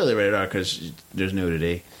clearly rated R because there's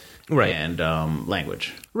nudity. Right. And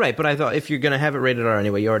language. Right, but I thought if you're going to have it rated R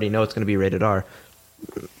anyway, you already know it's going to be rated R.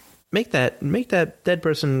 Make that dead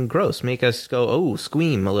person gross. Make us go, oh,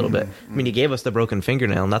 squeam a little bit. I mean, you gave us the broken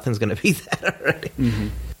fingernail. Nothing's going to be that already.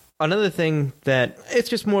 Another thing that, it's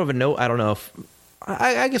just more of a note, I don't know if,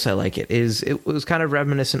 I guess I like it, is it was kind of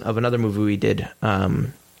reminiscent of another movie we did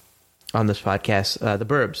on this podcast, The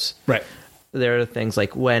Burbs. Right. There are things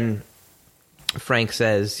like when Frank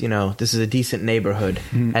says, you know, this is a decent neighborhood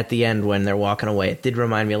at the end when they're walking away. It did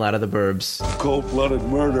remind me a lot of The Burbs. Cold-blooded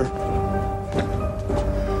murder.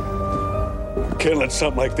 Can't let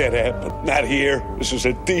something like that happen. Not here. This is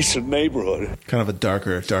a decent neighborhood. Kind of a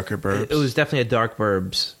darker Burbs. It was definitely a dark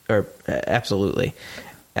Burbs, or absolutely.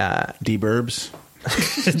 D-Burbs?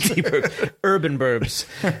 D-Burbs. Urban Burbs.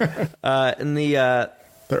 And the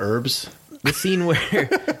Herbs? The scene where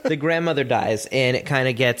the grandmother dies and it kind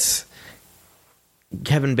of gets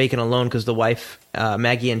Kevin Bacon alone because the wife,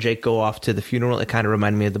 Maggie and Jake, go off to the funeral. It kind of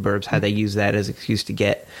reminded me of The Burbs, how they use that as an excuse to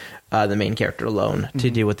get the main character alone to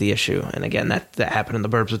deal with the issue. And again, that happened in The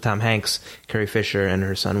Burbs with Tom Hanks. Carrie Fisher and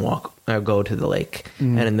her son go to the lake.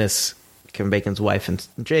 And in this, Kevin Bacon's wife and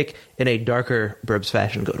Jake, in a darker Burbs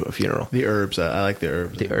fashion, go to a funeral. The Herbs. I like the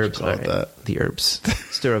Herbs. The Herbs. All right. The Herbs.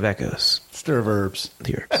 Stir of Echoes. Stir of Herbs.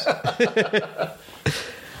 The Herbs.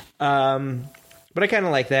 But I kind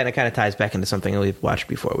of like that, and it kind of ties back into something we've watched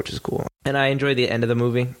before, which is cool. And I enjoy the end of the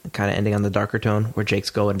movie, kind of ending on the darker tone, where Jake's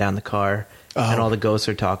going down the car, and all the ghosts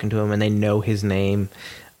are talking to him, and they know his name.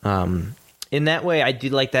 In that way, I do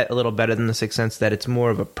like that a little better than The Sixth Sense, that it's more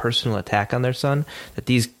of a personal attack on their son, that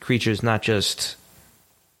these creatures not just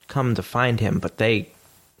come to find him, but they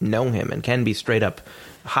know him and can be straight up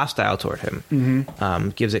hostile toward him.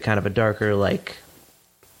 Gives it kind of a darker, like,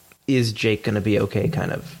 is Jake going to be okay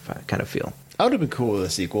kind of feel. I would have been cool with a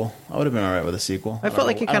sequel. I would have been all right with a sequel. I felt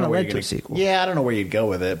like it kind of led to a sequel. Yeah, I don't know where you'd go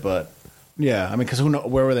with it, but yeah, I mean, because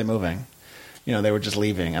where were they moving? You know, they were just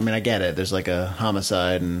leaving. I mean, I get it. There's like a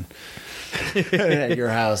homicide and at your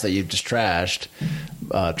house that you've just trashed,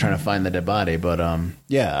 trying to find the dead body. But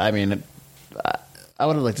yeah, I mean, I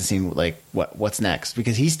would have liked to see like what's next,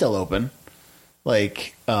 because he's still open.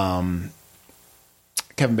 Like Kevin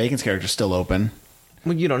Bacon's character's still open.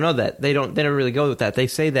 Well, you don't know that. They never really go with that. They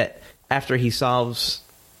say that after he solves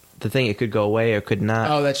the thing, it could go away or could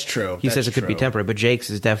not. Oh, that's true. He says it could be temporary, but Jake's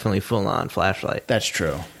is definitely full on flashlight. That's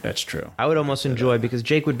true. I would almost enjoy, because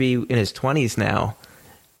Jake would be in his 20s now.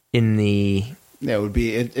 It'd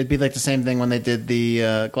be like the same thing when they did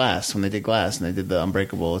the Glass. When they did Glass and they did the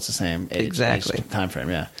Unbreakable, it's the same age time frame.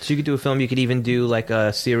 Yeah. So you could do a film. You could even do like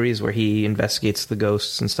a series where he investigates the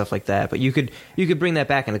ghosts and stuff like that. But you could bring that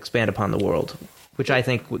back and expand upon the world, which I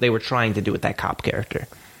think they were trying to do with that cop character.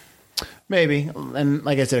 Maybe, and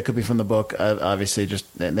like I said, it could be from the book. Obviously,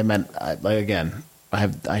 just they meant like again.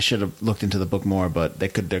 I should have looked into the book more, but there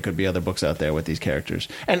could be other books out there with these characters.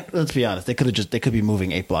 And let's be honest, they could be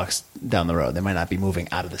moving 8 blocks down the road. They might not be moving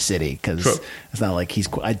out of the city because it's not like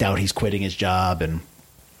I doubt he's quitting his job, and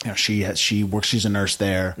she works. She's a nurse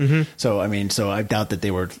there. Mm-hmm. So I doubt that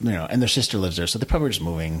they were, and their sister lives there, so they're probably just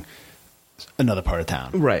moving another part of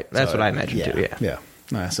town. Right. That's what I imagine too. Yeah.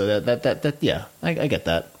 Yeah. So that I get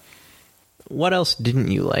that. What else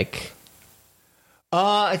didn't you like?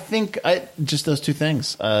 I think just those 2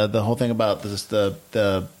 things. The whole thing about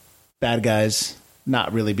the bad guys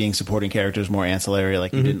not really being supporting characters, more ancillary.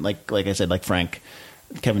 Like you didn't like I said, like Frank,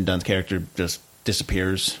 Kevin Dunn's character just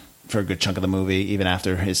disappears for a good chunk of the movie, even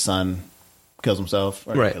after his son kills himself,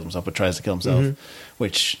 or not kills himself, but tries to kill himself.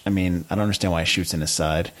 Which I don't understand why he shoots in his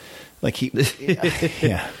side. Like he,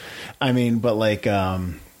 yeah. But like,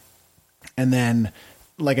 and then,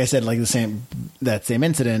 like I said, like that same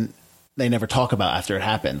incident. They never talk about after it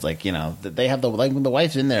happens. Like, they have when the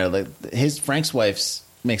wife's in there, like Frank's wife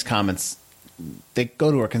makes comments. They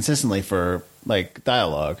go to her consistently for like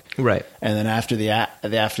dialogue. Right. And then after the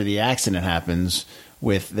accident happens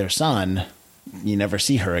with their son, you never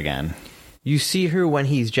see her again. You see her when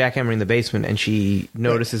he's jackhammering the basement, and she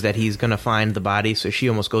notices that he's going to find the body, so she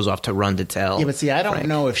almost goes off to run to tell. Yeah, but see, I don't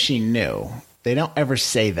know if she knew. They don't ever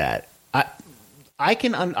say that. I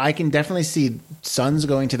can definitely see sons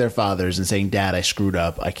going to their fathers and saying, "Dad, I screwed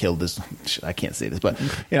up. I killed this." I can't say this, but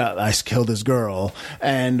I killed this girl,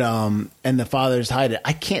 and the fathers hide it.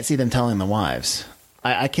 I can't see them telling the wives.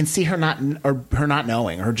 I can see her not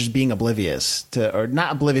knowing, or just being oblivious to, or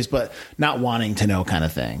not oblivious, but not wanting to know, kind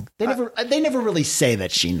of thing. They never really say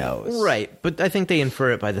that she knows, right? But I think they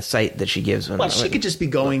infer it by the sight that she gives. Well, she could just be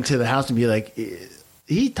going to the house and be like,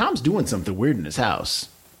 Tom's doing something weird in his house,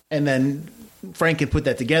 and then Frank can put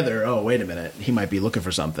that together. Oh, wait a minute, he might be looking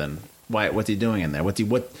for something. What's he doing in there?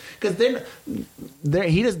 Because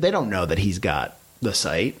they don't know that he's got the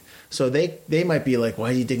sight. So they might be like,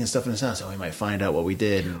 why are you digging stuff in his house? Oh, he might find out what we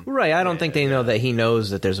did. Right. I don't think they know that he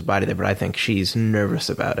knows that there's a body there, but I think she's nervous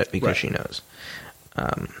about it because she knows.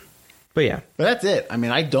 But yeah. But that's it. I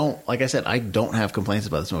don't have complaints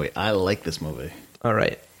about this movie. I like this movie. All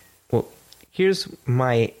right. Well, here's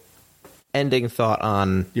my ending thought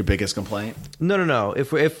on... Your biggest complaint? No.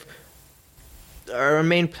 If our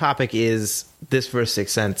main topic is this versus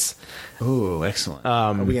Sixth Sense. Ooh, excellent.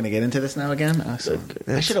 Are we going to get into this now again? Awesome.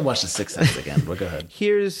 I should have watched The Sixth Sense again, but go ahead.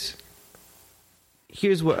 Here's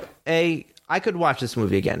what... I could watch this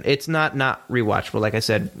movie again. It's not rewatchable. Like I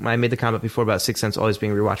said, I made the comment before about Sixth Sense always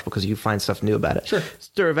being rewatchable because you find stuff new about it. Sure.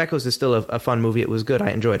 Stir of Echoes is still a fun movie. It was good. I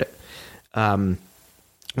enjoyed it. When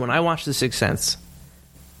I watched The Sixth Sense,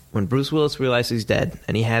 when Bruce Willis realizes he's dead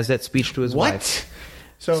and he has that speech to his wife...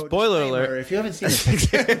 So, spoiler alert. If you haven't seen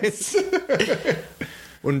it,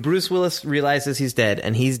 when Bruce Willis realizes he's dead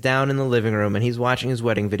and he's down in the living room and he's watching his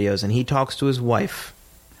wedding videos and he talks to his wife,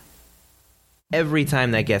 every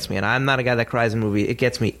time that gets me. And I'm not a guy that cries in a movie. It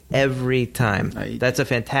gets me every time. That's a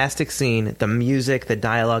fantastic scene. The music, the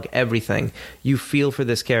dialogue, everything. You feel for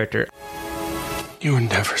this character. You were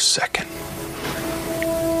never second.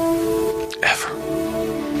 Ever.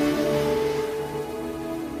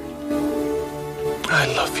 I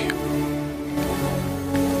love you.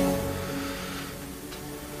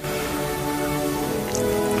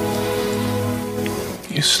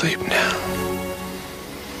 You sleep now.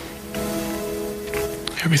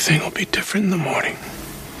 Everything will be different in the morning.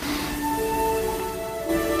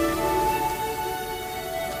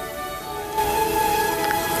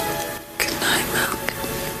 Good night, Milk.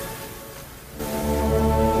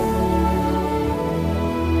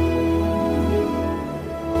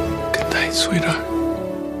 Good night, sweetheart.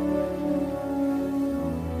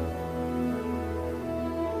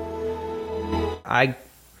 I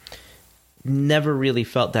never really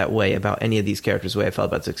felt that way about any of these characters the way I felt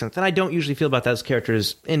about Sixth Sense. And I don't usually feel about those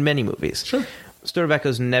characters in many movies. Sure. Stir of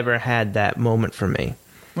Echoes never had that moment for me.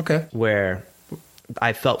 Okay. Where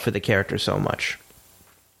I felt for the character so much.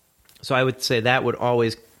 So I would say that would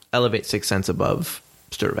always elevate Sixth Sense above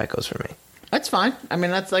Stir of Echoes for me. That's fine.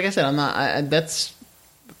 That's like I said,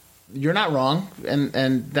 you're not wrong, and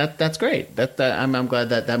that's great. I'm glad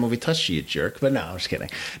that movie touched you, jerk. But no, I'm just kidding.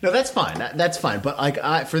 No, that's fine. That's fine. But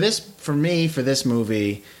for this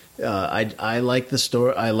movie, I like the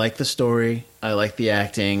story. I like the story. I like the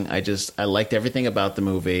acting. I liked everything about the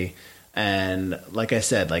movie. And like I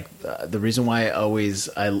said, the reason why I've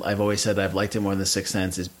always said I've liked it more than The Sixth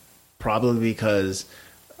Sense is probably because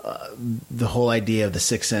the whole idea of The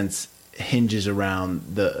Sixth Sense hinges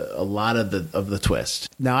around a lot of the twist.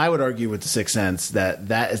 Now, I would argue with The Sixth Sense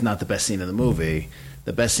that is not the best scene in the movie. The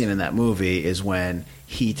the best scene in that movie is when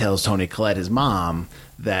he tells Toni Collette, his mom,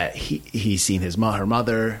 that he's seen her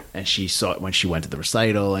mother, and she saw it when she went to the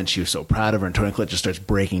recital, and she was so proud of her, and Toni Collette just starts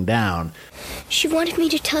breaking down. She wanted me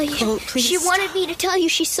to tell you. Oh, please She wanted me to tell you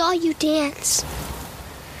she saw you dance.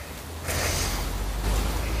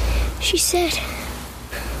 She said,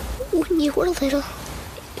 when you were little,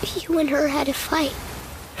 you and her had a fight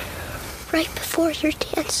right before your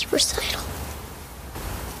dance recital.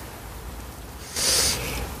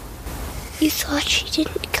 You thought she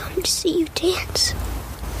didn't come to see you dance.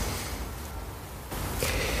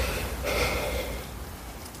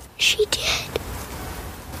 She did.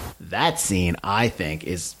 That scene, I think,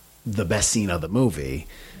 is the best scene of the movie.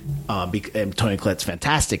 And Toni Collette's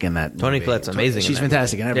fantastic in that movie. Toni Collette's amazing. She's in that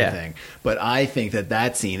fantastic movie. in everything. Yeah. But I think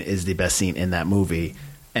that scene is the best scene in that movie.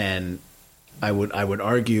 And I would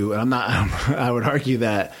argue, and I would argue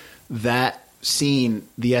that scene,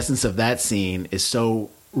 the essence of that scene, is so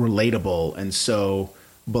relatable and so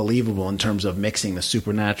believable in terms of mixing the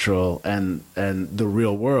supernatural and the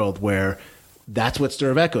real world, where that's what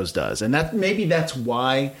Stir of Echoes does. And that's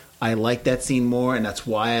why I like that scene more, and that's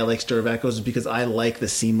why I like Stir of Echoes, is because I like the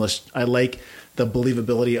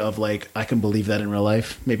believability of, like, I can believe that in real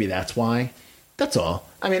life. Maybe that's why. That's all.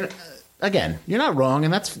 I mean, again, you're not wrong,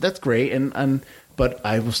 and that's great, but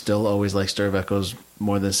I will still always like Stir of Echoes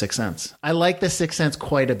more than Sixth Sense. I like the Sixth Sense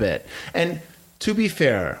quite a bit. And to be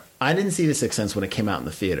fair, I didn't see the Sixth Sense when it came out in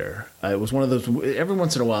the theater. It was one of those, every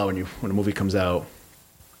once in a while when a movie comes out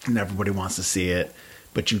and everybody wants to see it,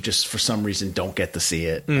 but you just for some reason don't get to see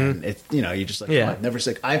it. And it's, you're just like,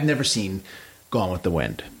 I've never seen Gone with the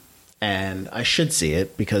Wind, and I should see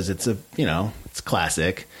it because it's it's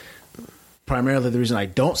classic. Primarily the reason I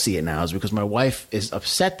don't see it now is because my wife is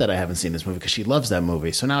upset that I haven't seen this movie because she loves that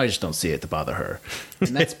movie. So now I just don't see it to bother her.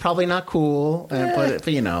 And that's probably not cool, but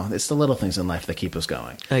it's the little things in life that keep us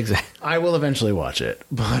going. Exactly. I will eventually watch it,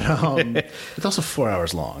 but it's also 4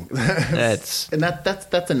 hours long. That's a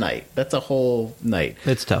night. That's a whole night.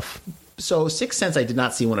 It's tough. So Sixth Sense I did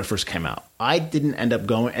not see when it first came out. I didn't end up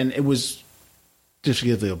going, and it was, just to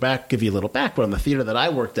give you a little background, the theater that I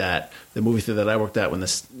worked at, the movie theater that I worked at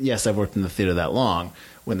I've worked in the theater that long,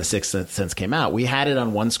 when the Sixth Sense came out, we had it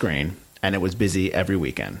on one screen, and it was busy every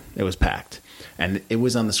weekend. It was packed. And it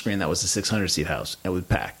was on the screen that was the 600-seat house. It was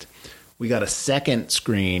packed. We got a second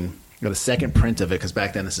screen, got a second print of it, because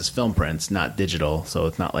back then this is film prints, not digital, so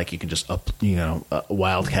it's not like you can just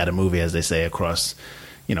wildcat a movie, as they say, across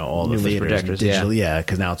all the theaters. Projectors, digital,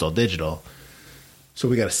 because now it's all digital. So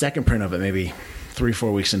we got a second print of it maybe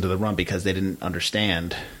 3-4 weeks into the run because they didn't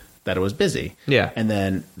understand that it was busy. Yeah. And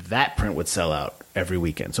then that print would sell out every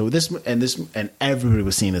weekend. So this and everybody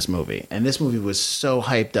was seeing this movie. And this movie was so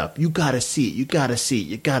hyped up. You gotta see it. You gotta see it.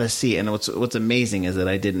 You gotta see it. And what's amazing is that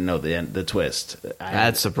I didn't know the twist.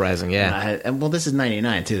 That's surprising, yeah. And this is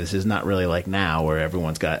 99 too. This is not really like now where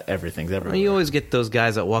everyone's got everything's everywhere. You always get those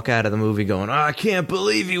guys that walk out of the movie going, I can't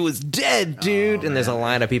believe he was dead, dude. And there's a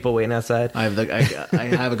line of people waiting outside. I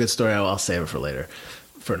have a good story. I'll save it for later,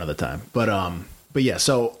 for another time. But yeah,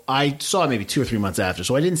 so I saw it maybe 2 or 3 months after,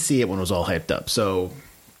 so I didn't see it when it was all hyped up. So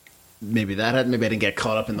maybe I didn't get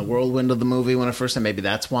caught up in the whirlwind of the movie when it first time. Maybe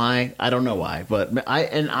that's why. I don't know why. But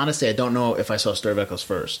honestly, I don't know if I saw Stir of Echoes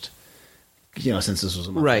first. Since this was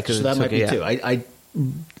a month. Right, so that might be too.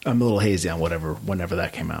 I'm a little hazy on whenever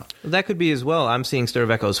that came out. That could be as well. I'm seeing Stir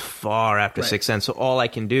of Echoes far after Sixth Sense, so all I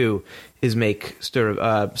can do is make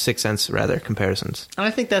Sixth Sense comparisons. And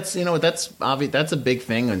I think that's that's obvious. That's a big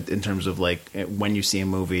thing in terms of like when you see a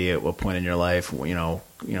movie at what point in your life.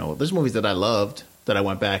 There's movies that I loved that I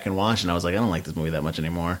went back and watched, and I was like, I don't like this movie that much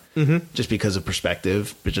anymore, just because of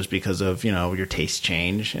perspective, but just because of your tastes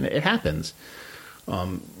change, and it happens.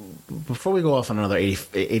 Before we go off on another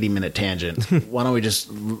 80-minute tangent, why don't we just,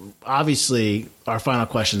 obviously, our final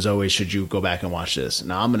question is always, should you go back and watch this?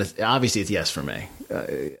 Now, obviously, it's yes for me.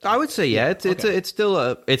 I would say, yeah. It's still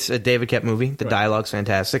a David Koepp movie. The dialogue's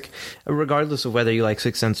fantastic. Regardless of whether you like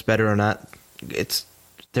Sixth Sense better or not,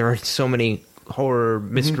 there are so many horror,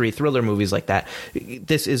 mystery, thriller movies like that.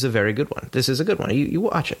 This is a very good one. This is a good one. You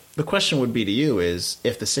watch it. The question would be to you is,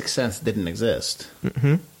 if the Sixth Sense didn't exist,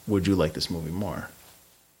 would you like this movie more?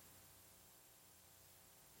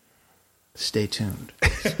 Stay tuned.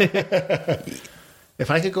 If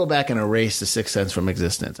I could go back and erase the Sixth Sense from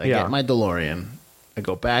existence, I get my DeLorean, I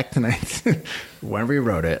go back tonight, whenever you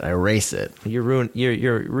wrote it, I erase it. You're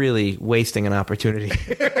really wasting an opportunity.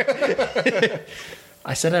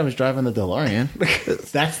 I said I was driving the DeLorean.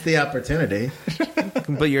 That's the opportunity.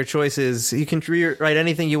 But your choice is, you can write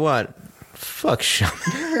anything you want. Fuck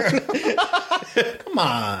Shyamalan. Come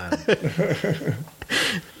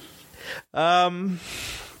on.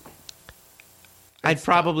 I'd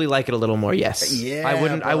probably like it a little more. Yes. Yeah,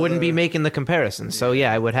 I wouldn't be making the comparison. So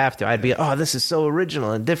yeah, I would have to. I'd be, oh, this is so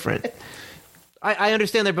original and different. I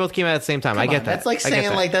understand they both came out at the same time. I get that. That's like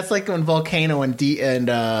saying that's like when Volcano and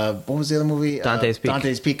what was the other movie? Dante's Peak.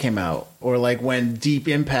 Dante's Peak came out, or like when Deep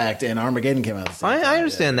Impact and Armageddon came out. At the same time. I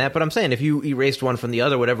understand that, but I'm saying if you erased one from the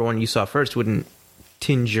other, whatever one you saw first wouldn't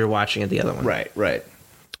tinge your watching of the other one. Right.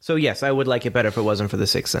 So yes, I would like it better if it wasn't for The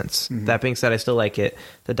Sixth Sense. That being said, I still like it.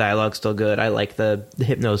 The dialogue's still good. I like the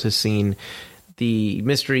hypnosis scene. The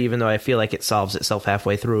mystery, even though I feel like it solves itself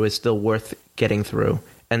halfway through, is still worth getting through.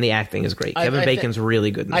 And the acting is great. Kevin Bacon's really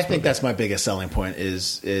good in this movie. That's my biggest selling point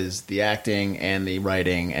is the acting and the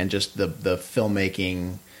writing and just the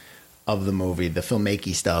filmmaking of the movie, the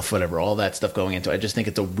filmmaking stuff, whatever, all that stuff going into it. I just think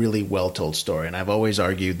it's a really well-told story. And I've always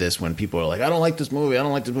argued this when people are like, I don't like this movie.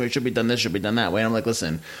 It should be done this, should be done that way. And I'm like,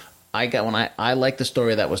 listen, I like the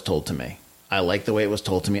story that was told to me. I like the way it was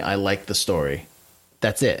told to me. I like the story.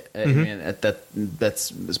 That's it. I mean,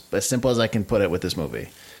 that's as simple as I can put it with this movie.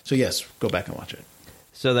 So yes, go back and watch it.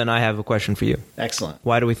 So then I have a question for you. Excellent.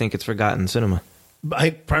 Why do we think it's forgotten cinema?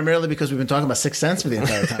 Primarily because we've been talking about Sixth Sense for the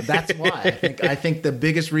entire time. That's why. I think the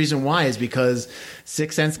biggest reason why is because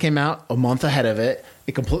Sixth Sense came out a month ahead of it.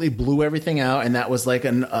 It completely blew everything out, and that was like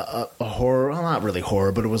a horror, well, not really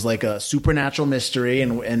horror, but it was like a supernatural mystery,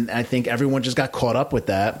 and I think everyone just got caught up with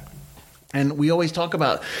that. And we always talk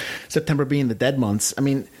about September being the dead months. I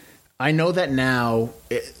mean, I know that now,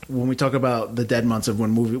 when we talk about the dead months of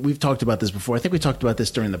when we've talked about this before. I think we talked about this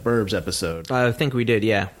during the Burbs episode. I think we did,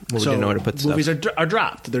 yeah. We didn't know where to put stuff. Movies are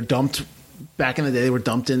dropped. They're dumped. Back in the day, they were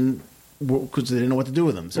dumped in because they didn't know what to do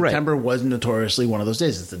with them. September was notoriously one of those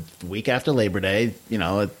days. It's the week after Labor Day. You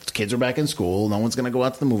know, kids are back in school. No one's going to go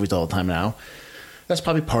out to the movies all the time now. That's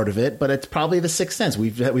probably part of it, but it's probably The Sixth Sense.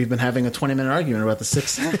 We've been having a 20-minute argument about The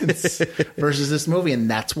Sixth Sense versus this movie, and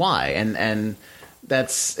that's why. And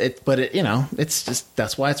that's it, but it's just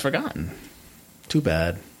that's why it's forgotten. Too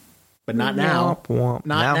bad, but not now. Not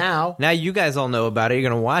now. Now you guys all know about it. You're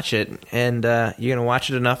gonna watch it, and you're gonna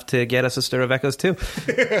watch it enough to get us a Stir of Echoes too,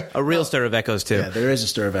 a real Stir of Echoes too. Yeah, there is a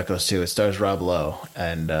Stir of Echoes too. It stars Rob Lowe,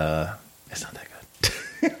 and it's not that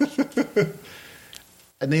good.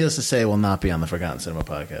 And needless to say, it will not be on the Forgotten Cinema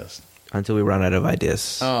podcast. Until we run out of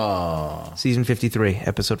ideas. Oh. Season 53,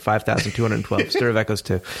 episode 5212, Stir of Echoes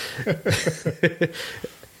 2.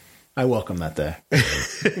 I welcome that day.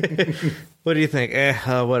 What do you think?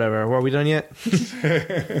 Whatever. Were we done yet?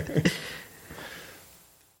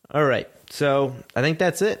 All right. So I think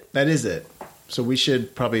that's it. That is it. So we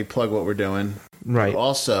should probably plug what we're doing. Right.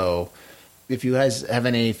 Also, if you guys have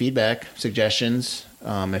any feedback, suggestions,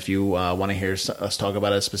 if you want to hear us talk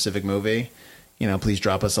about a specific movie, please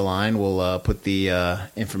drop us a line. We'll put the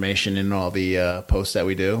information in all the posts that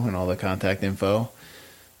we do and all the contact info.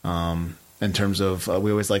 In terms of, we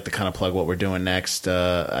always like to kind of plug what we're doing next.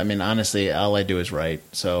 I mean, honestly, all I do is write.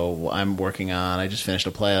 So I'm working on, I just finished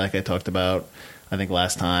a play like I talked about, I think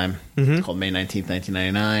last time. It's called May 19th,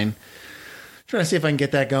 1999. Trying to see if I can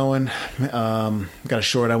get that going. Got a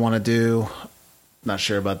short I want to do. Not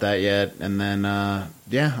sure about that yet. And then, I'm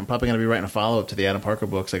probably going to be writing a follow-up to the Adam Parker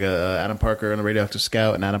books. Like Adam Parker and the Radioactive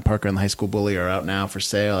Scout and Adam Parker and the High School Bully are out now for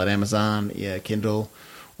sale at Amazon, Kindle,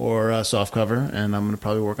 or softcover. And I'm going to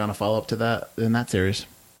probably work on a follow-up to that in that series.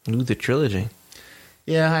 Ooh, the trilogy.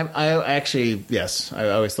 Yeah, I actually, yes. I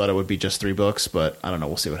always thought it would be just 3 books, but I don't know.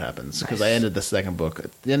 We'll see what happens. Because I ended the second book.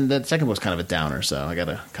 And the second book's kind of a downer, so I got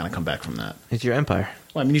to kind of come back from that. It's your empire.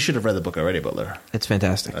 Well, I mean, you should have read the book already, Butler. It's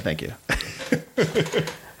fantastic. Thank you.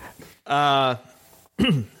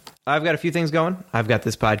 I've got a few things going. I've got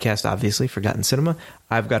this podcast, obviously, Forgotten Cinema.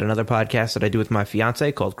 I've got another podcast that I do with my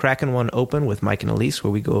fiance called Crackin' One Open with Mike and Elise,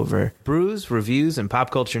 where we go over brews, reviews, and pop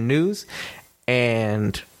culture news.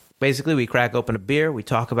 And basically, we crack open a beer. We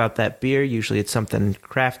talk about that beer. Usually it's something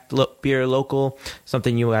craft beer, local,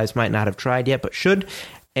 something you guys might not have tried yet, but should.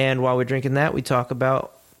 And while we're drinking that, we talk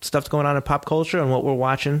about stuff going on in pop culture and what we're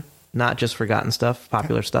watching, not just forgotten stuff,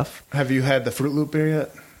 popular stuff. Have you had the Fruit Loop beer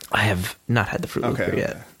yet? I have not had the Fruit Loop beer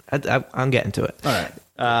yet. I'm getting to it. All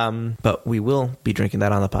right. But we will be drinking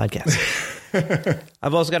that on the podcast.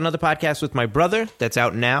 I've also got another podcast with my brother that's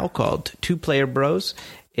out now called Two Player Bros.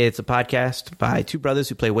 It's a podcast by two brothers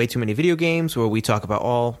who play way too many video games, where we talk about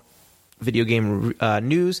all video game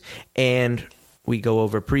news, and we go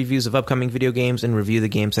over previews of upcoming video games and review the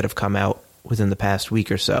games that have come out within the past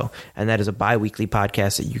week or so. And that is a bi-weekly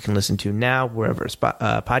podcast that you can listen to now wherever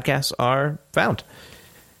podcasts are found.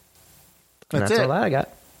 And that's all I got.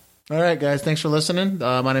 All right, guys. Thanks for listening.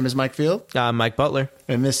 My name is Mike Field. I'm Mike Butler.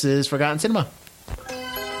 And this is Forgotten Cinema.